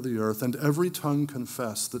and under the earth, and every tongue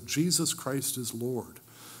confess that Jesus Christ is Lord,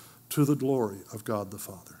 to the glory of God the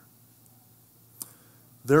Father.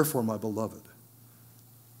 Therefore, my beloved,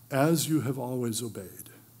 as you have always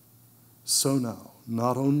obeyed, so now,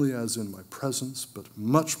 not only as in my presence, but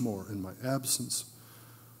much more in my absence,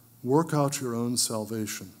 work out your own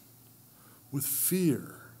salvation with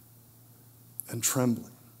fear and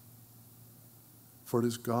trembling. For it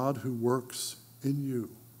is God who works in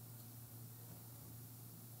you.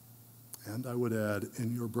 And I would add,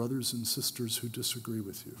 in your brothers and sisters who disagree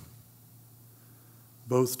with you,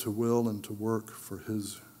 both to will and to work for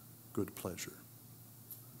his good pleasure.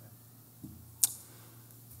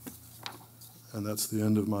 And that's the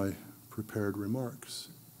end of my prepared remarks.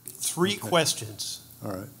 Three questions.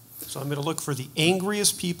 All right. So I'm going to look for the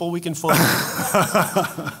angriest people we can find.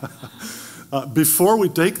 Before we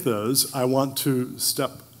take those, I want to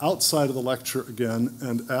step outside of the lecture again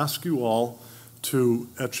and ask you all to,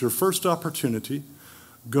 at your first opportunity,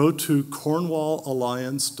 go to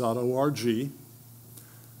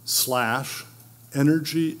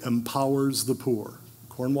cornwallalliance.org/energy empowers the poor.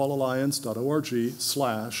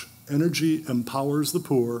 cornwallalliance.org/energy empowers the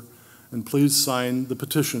poor, and please sign the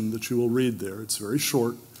petition that you will read there. It's very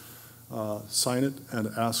short. Sign it and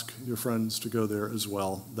ask your friends to go there as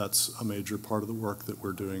well. That's a major part of the work that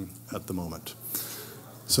we're doing at the moment.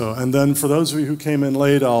 So, and then for those of you who came in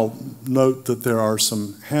late, I'll note that there are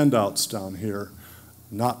some handouts down here,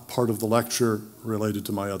 not part of the lecture, related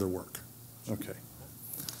to my other work. Okay.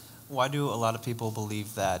 Why do a lot of people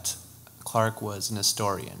believe that Clark was an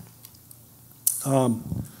historian? I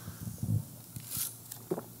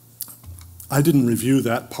didn't review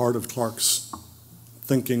that part of Clark's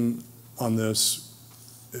thinking on this.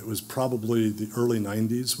 It was probably the early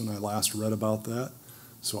 90s when I last read about that,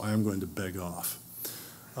 so I am going to beg off.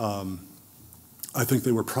 I think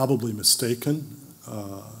they were probably mistaken.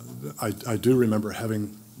 I do remember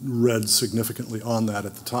having read significantly on that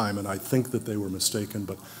at the time, and I think that they were mistaken,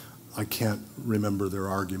 but I can't remember their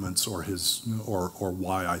arguments or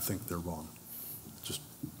why I think they're wrong. Just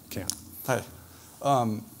can't. Hi.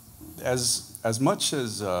 As much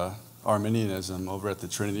as Arminianism over at the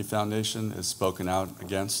Trinity Foundation is spoken out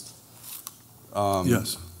against,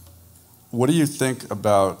 yes. What do you think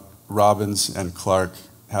about Robbins and Clark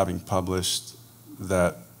having published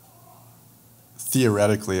that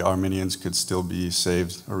theoretically Arminians could still be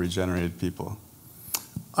saved or regenerated people?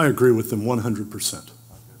 I agree with them 100%.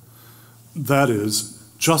 That is,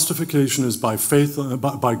 justification is by faith,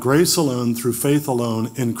 by grace alone, through faith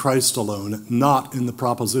alone, in Christ alone, not in the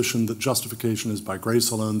proposition that justification is by grace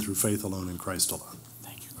alone, through faith alone, in Christ alone.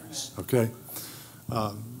 Thank you, Chris. Okay?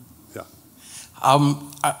 Yeah.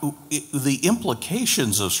 The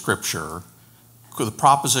implications of Scripture, the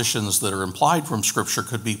propositions that are implied from Scripture,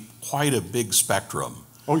 could be quite a big spectrum.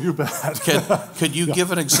 Oh, you bet. Could you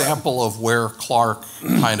give an example of where Clark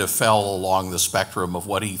kind of fell along the spectrum of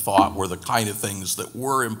what he thought were the kind of things that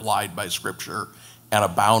were implied by Scripture and a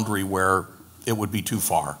boundary where it would be too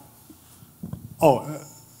far? Oh,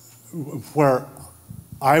 where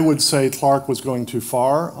I would say Clark was going too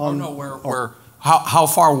far on... Oh, no, how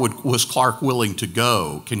far was Clark willing to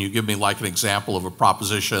go? Can you give me like an example of a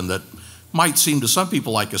proposition that might seem to some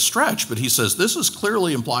people like a stretch, but he says this is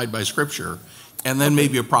clearly implied by Scripture, and then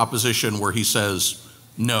maybe a proposition where he says,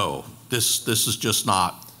 no, this is just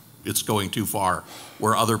not it's going too far,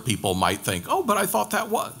 where other people might think, oh, but I thought that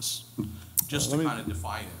was, just to kind of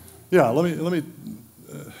define it. Yeah, let me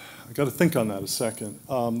I got to think on that a second.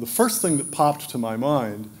 The first thing that popped to my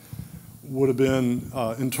mind would have been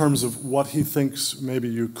in terms of what he thinks maybe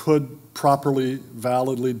you could properly,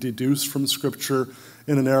 validly deduce from Scripture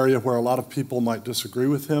in an area where a lot of people might disagree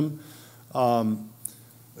with him. I'm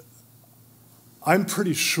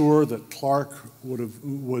pretty sure that Clark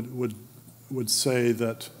would say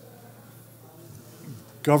that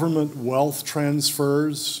government wealth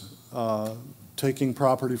transfers, taking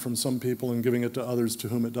property from some people and giving it to others to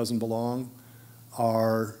whom it doesn't belong,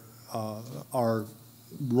 are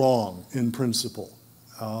wrong in principle.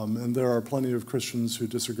 And there are plenty of Christians who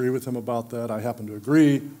disagree with him about that. I happen to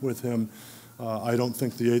agree with him. I don't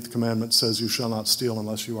think the 8th commandment says you shall not steal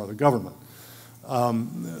unless you are the government.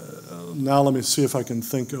 Now let me see if I can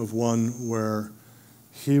think of one where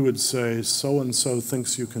he would say, so-and-so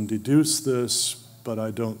thinks you can deduce this, but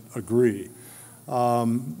I don't agree.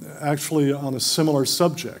 Actually, on a similar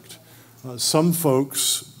subject, some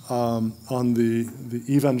folks on the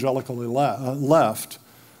evangelical left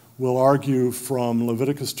will argue from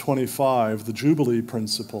Leviticus 25, the Jubilee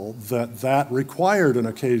principle, that required an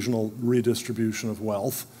occasional redistribution of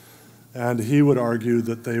wealth, and he would argue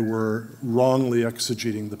that they were wrongly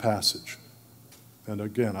exegeting the passage. And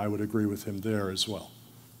again, I would agree with him there as well.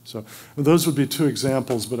 So those would be two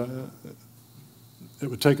examples, but it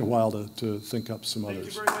would take a while to think up some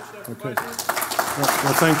others. Thank you very much, Dr. Okay. Beisner.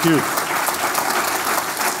 Well, thank you.